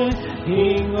stand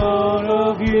in all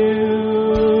of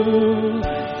you.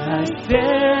 I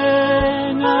stand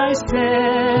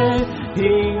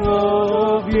in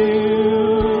all of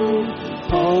you.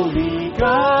 Holy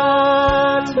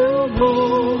God, to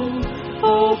whom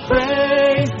all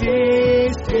praise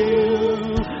is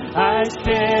due. I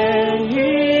stand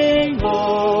in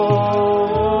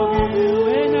all of you.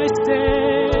 And I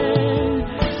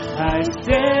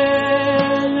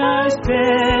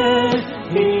stand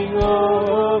in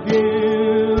all of you.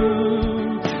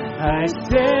 I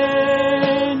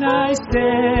stand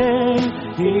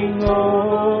in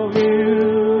all of you.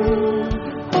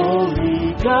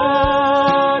 Holy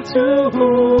God, to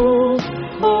whom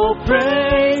all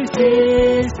praise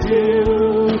is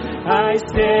due. I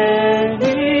stand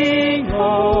in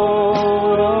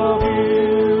all of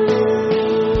you.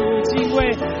 敬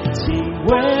畏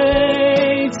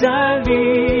站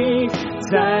立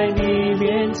在你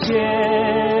面前，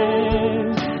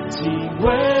敬畏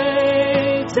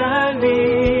站立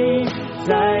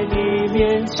在你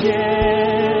面前，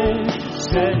圣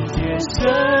洁圣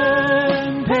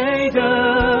配的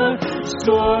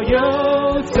所有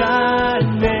赞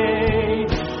美，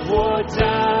我站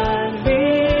立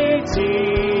敬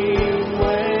畏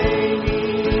你，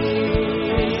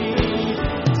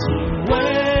敬畏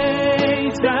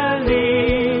站立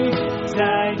在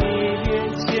你面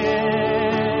前，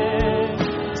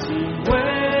敬畏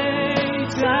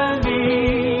站立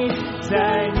在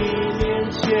你面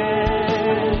前。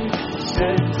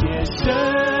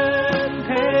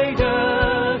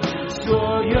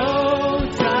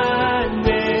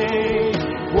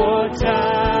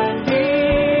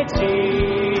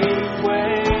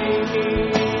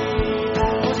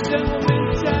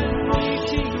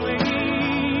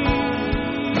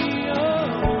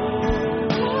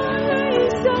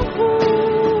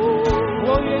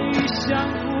降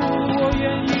服，我愿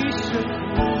意顺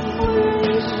服，我愿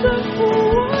意顺服，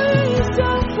我愿意降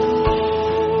服。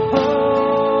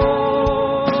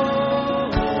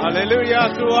哈利路亚，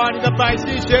主啊，你的百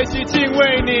姓学习敬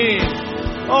畏你。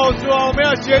哦，主啊，我们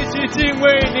要学习敬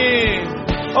畏你。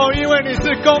哦，因为你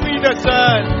是公义的神，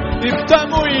你专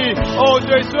不以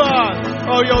对说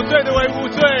有罪的为无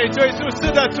罪，追诉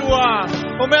是的，主啊，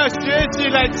我们要学习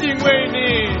来敬畏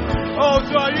你。哦，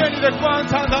主啊，愿你的光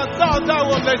常常照在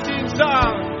我们的心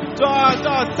上，主啊，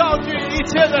照去一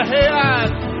切的黑暗，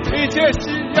一切洗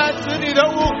染指你的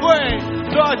污秽，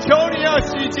主啊，求你要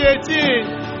洗洁净。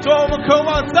主啊，我们渴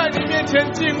望在你面前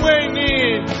敬畏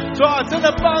你，主啊，真的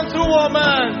帮助我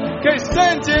们可以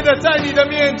圣洁的在你的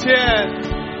面前。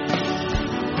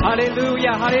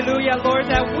Hallelujah, hallelujah, Lord,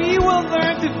 that we will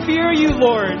learn to fear you,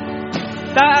 Lord.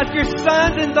 That as your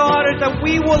sons and daughters, that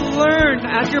we will learn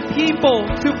as your people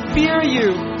to fear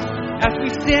you as we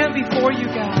stand before you,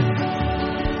 God.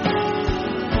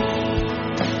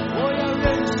 我要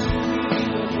认识你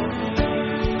的公义，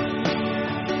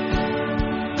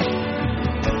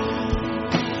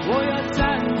我要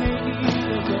赞美你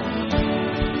的公义，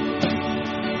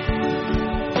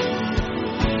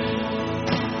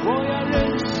我要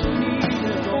认识你的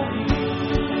公义，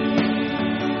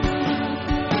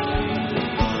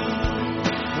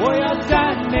我要赞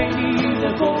美你的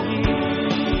公义，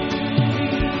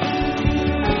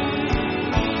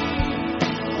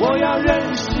我要认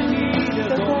识你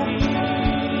的公义，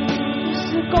你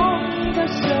是公义的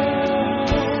神，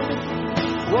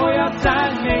我要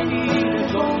赞美你的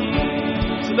公义。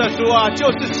是的，主啊，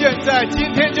就是现在，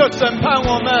今天就审判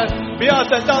我们，不要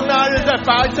等到那日在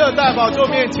白色大宝座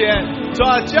面前。主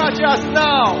啊 ，Judge us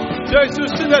now。所以主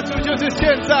是的，主就是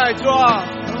现在，主啊，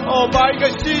把一个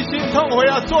细心痛悔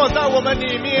要坐在我们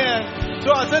里面。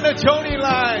主啊，真的求你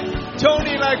来，求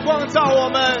你来光照我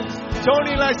们，求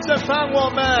你来审判我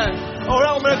们。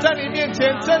让我们在你面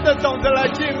前真的懂得来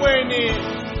敬畏你。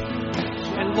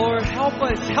And Lord, help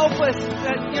us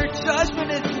that your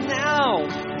judgment is now.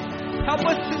 Help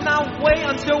us to not wait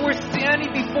until we're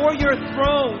standing before your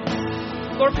throne.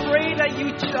 Lord, pray that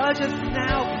you judge us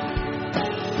now.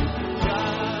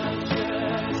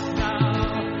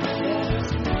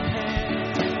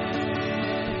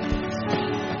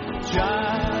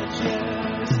 Judge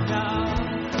us now,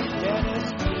 let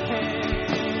us repent.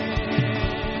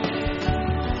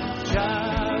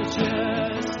 Judge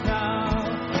us now,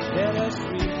 let us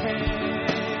repent.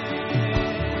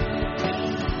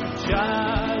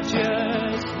 Judge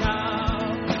us now,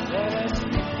 let us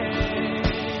repent.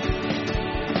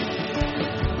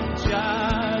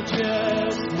 Judge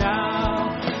us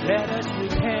now, let us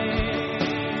repent.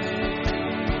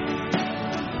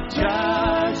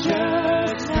 Judge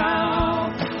us now,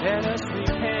 let us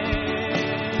repent.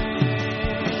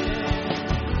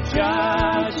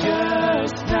 Judge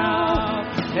us now,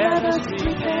 let us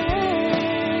repent.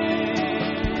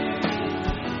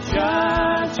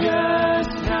 Judge us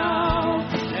now,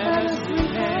 let us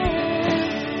repent.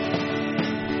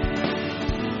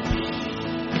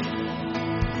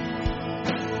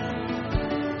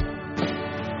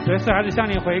 随时孩子向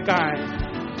你悔改，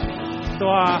是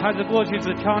吧？孩子过去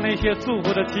只挑那些祝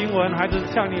福的经文，孩子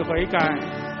向你悔改。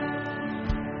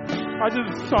孩子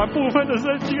转部分的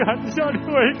圣经，孩子向你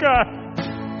悔改。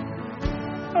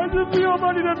孩子不要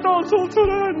把你的道说出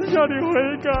来，孩子向你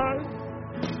悔改。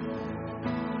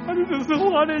孩子只是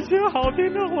话那些好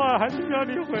听的话，孩子向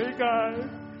你悔改。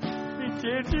你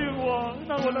洁净我，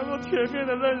让我能够全面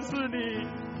的认识你。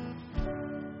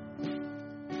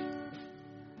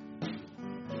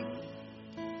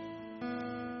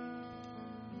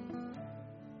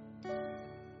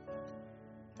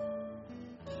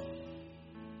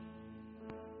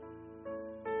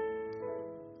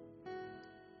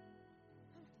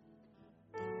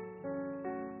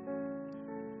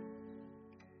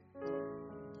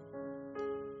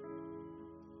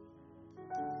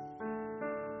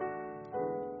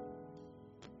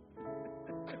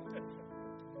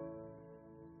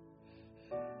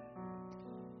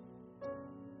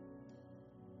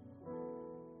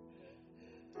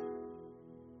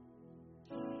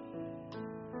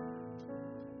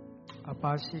阿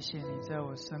爸，谢谢你在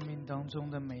我生命当中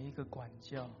的每一个管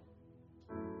教，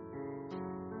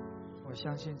我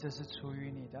相信这是出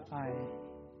于你的爱。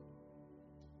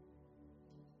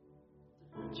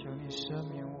求你赦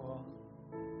免我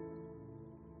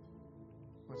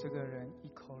这个人一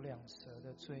口两舌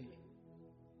的罪。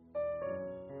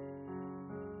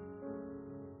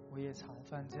我也常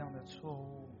犯这样的错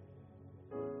误，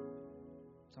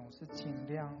总是尽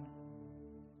量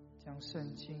将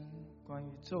圣经关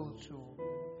于咒诅、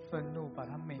愤怒把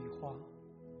它美化。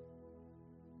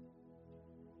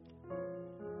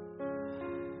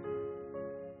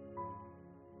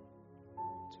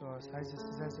孩子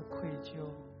实在是愧疚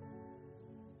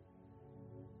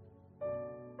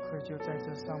在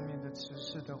这上面的执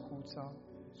事的呼召，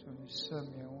主你赦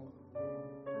免我，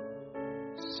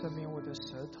赦免我的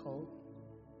舌头，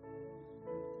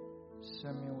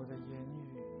赦免我的言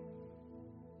语，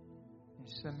你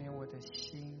赦免我的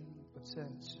心不正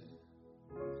直。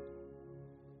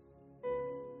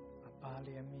爸爸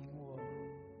怜悯我，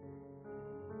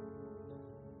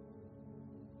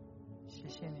谢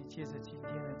谢你借着今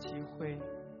天的机会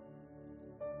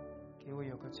给我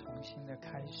有个重新的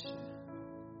开始。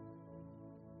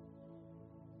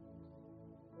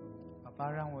爸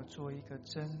爸让我做一个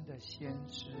真的先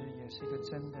知，也是一个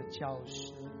真的教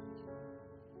师。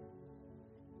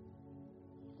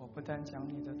我不但讲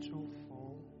你的祝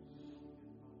福，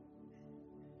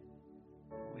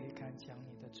我也敢讲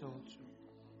你的咒诅。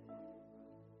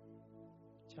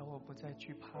叫我不再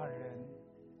惧怕人，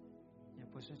也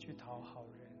不是去讨好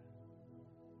人。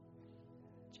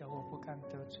叫我不敢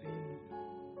得罪你。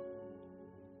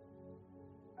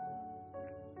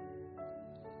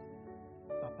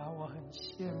爸爸，我很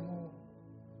羡慕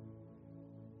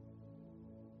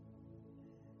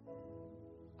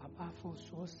阿爸父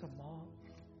说什么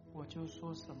我就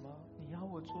说什么，你要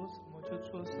我做什么就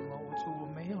做什么。我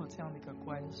没有这样的一个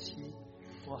关系，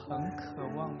我很渴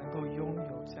望能够拥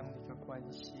有这样的一个关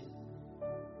系，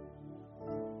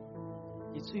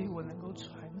以至于我能够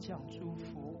传讲祝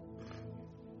福，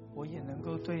我也能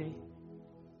够对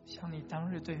像你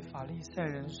当日对法利赛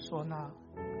人说那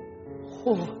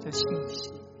祸的信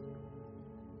息。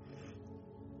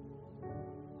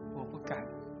我不敢，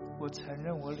我承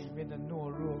认我里面的懦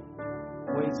弱，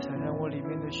我也承认我里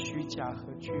面的虚假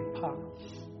和惧怕。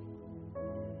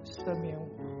赦免我，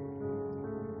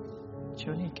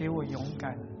求你给我勇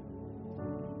敢，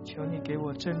求你给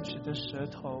我正直的舌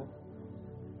头，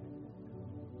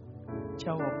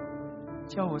叫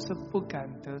我是不敢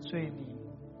得罪你，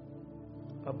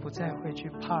而不再会去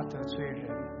怕得罪人。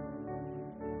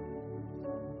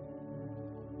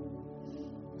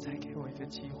再给我一个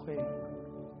机会，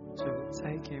主，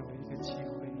再给我一个机会。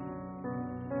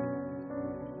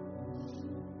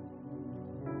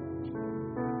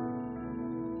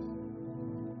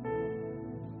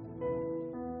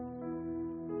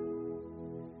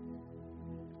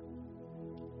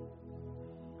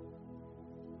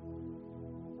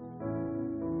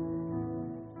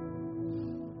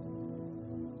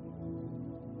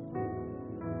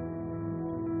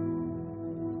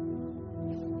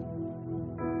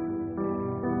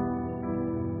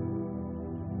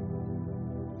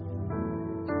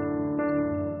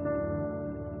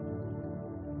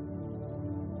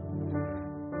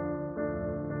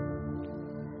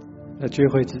在聚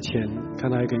会之前看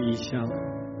到一个异象，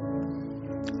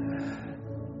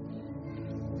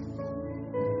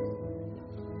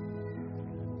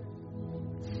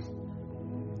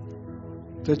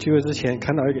在聚会之前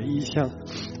看到一个异象。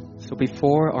So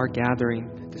before our gathering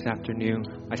this afternoon,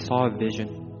 I saw a vision.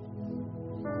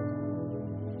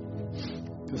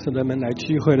 就是人们来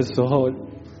聚会的时候，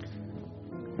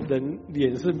人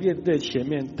脸是面对前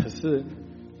面，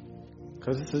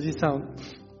可是实际上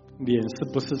脸是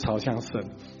不是朝向神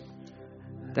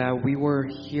That we were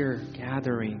here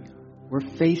gathering, we're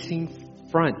facing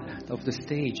front of the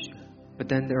stage, but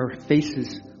then their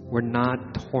faces were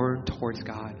not turned towards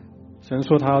God. 神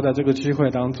说他要在这个聚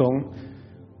会当中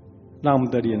让我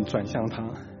们的脸转向他。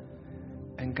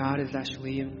 And God is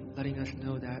actually letting us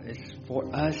know that it's for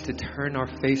us to turn our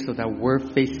face so that we're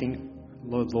facing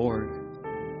the Lord.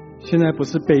 现在不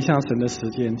是背向神的时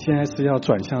间，现在是要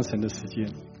转向神的时间。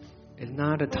It's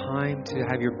not a time to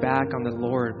have your back on the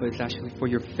Lord, but it's actually for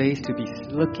your face to be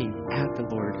looking at the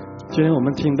Lord. 今天我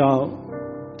们听到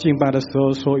敬拜的时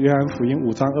候说，约翰福音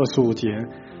5章25节，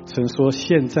神说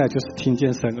现在就是听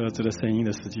见神儿子的声音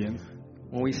的时间。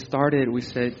When we started, we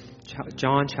said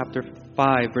John chapter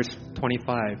 5 verse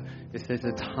 25. It says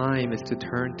the time is to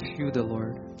turn to the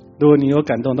Lord. 如果你有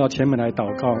感动到前面来祷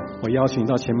告，我邀请你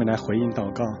到前面来回应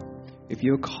祷告。If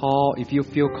you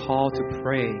feel called to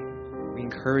pray, we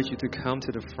encourage you to come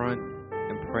to the front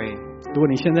and pray. 如果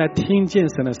你现在听见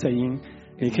神的声音，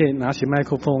你可以拿起麦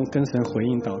克风跟神回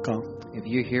应祷告。If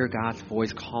you hear God's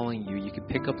voice calling you, you can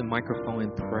pick up the microphone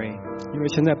and pray. 因为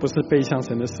现在不是背向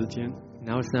神的时间，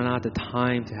 Now it's not the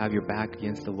time to have your back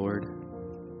against the Lord.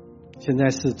 现在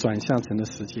是转向神的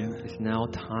时间。 It's now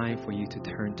time for you to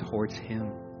turn towards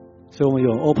Him. 所以我们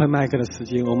有 open mic 的时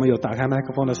间，我们有打开麦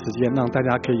克风的时间，让大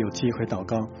家可以有机会祷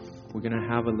告。 We're going to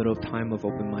have a little time of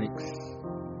open mics.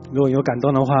 如果有感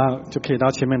动的话，就可以到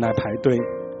前面来排队。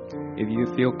 If you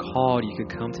feel called, you can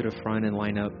come to the front and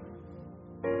line up.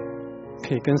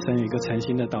 可以跟神有一个诚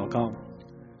心的祷告。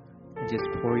just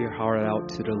pour your heart out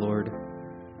to the Lord.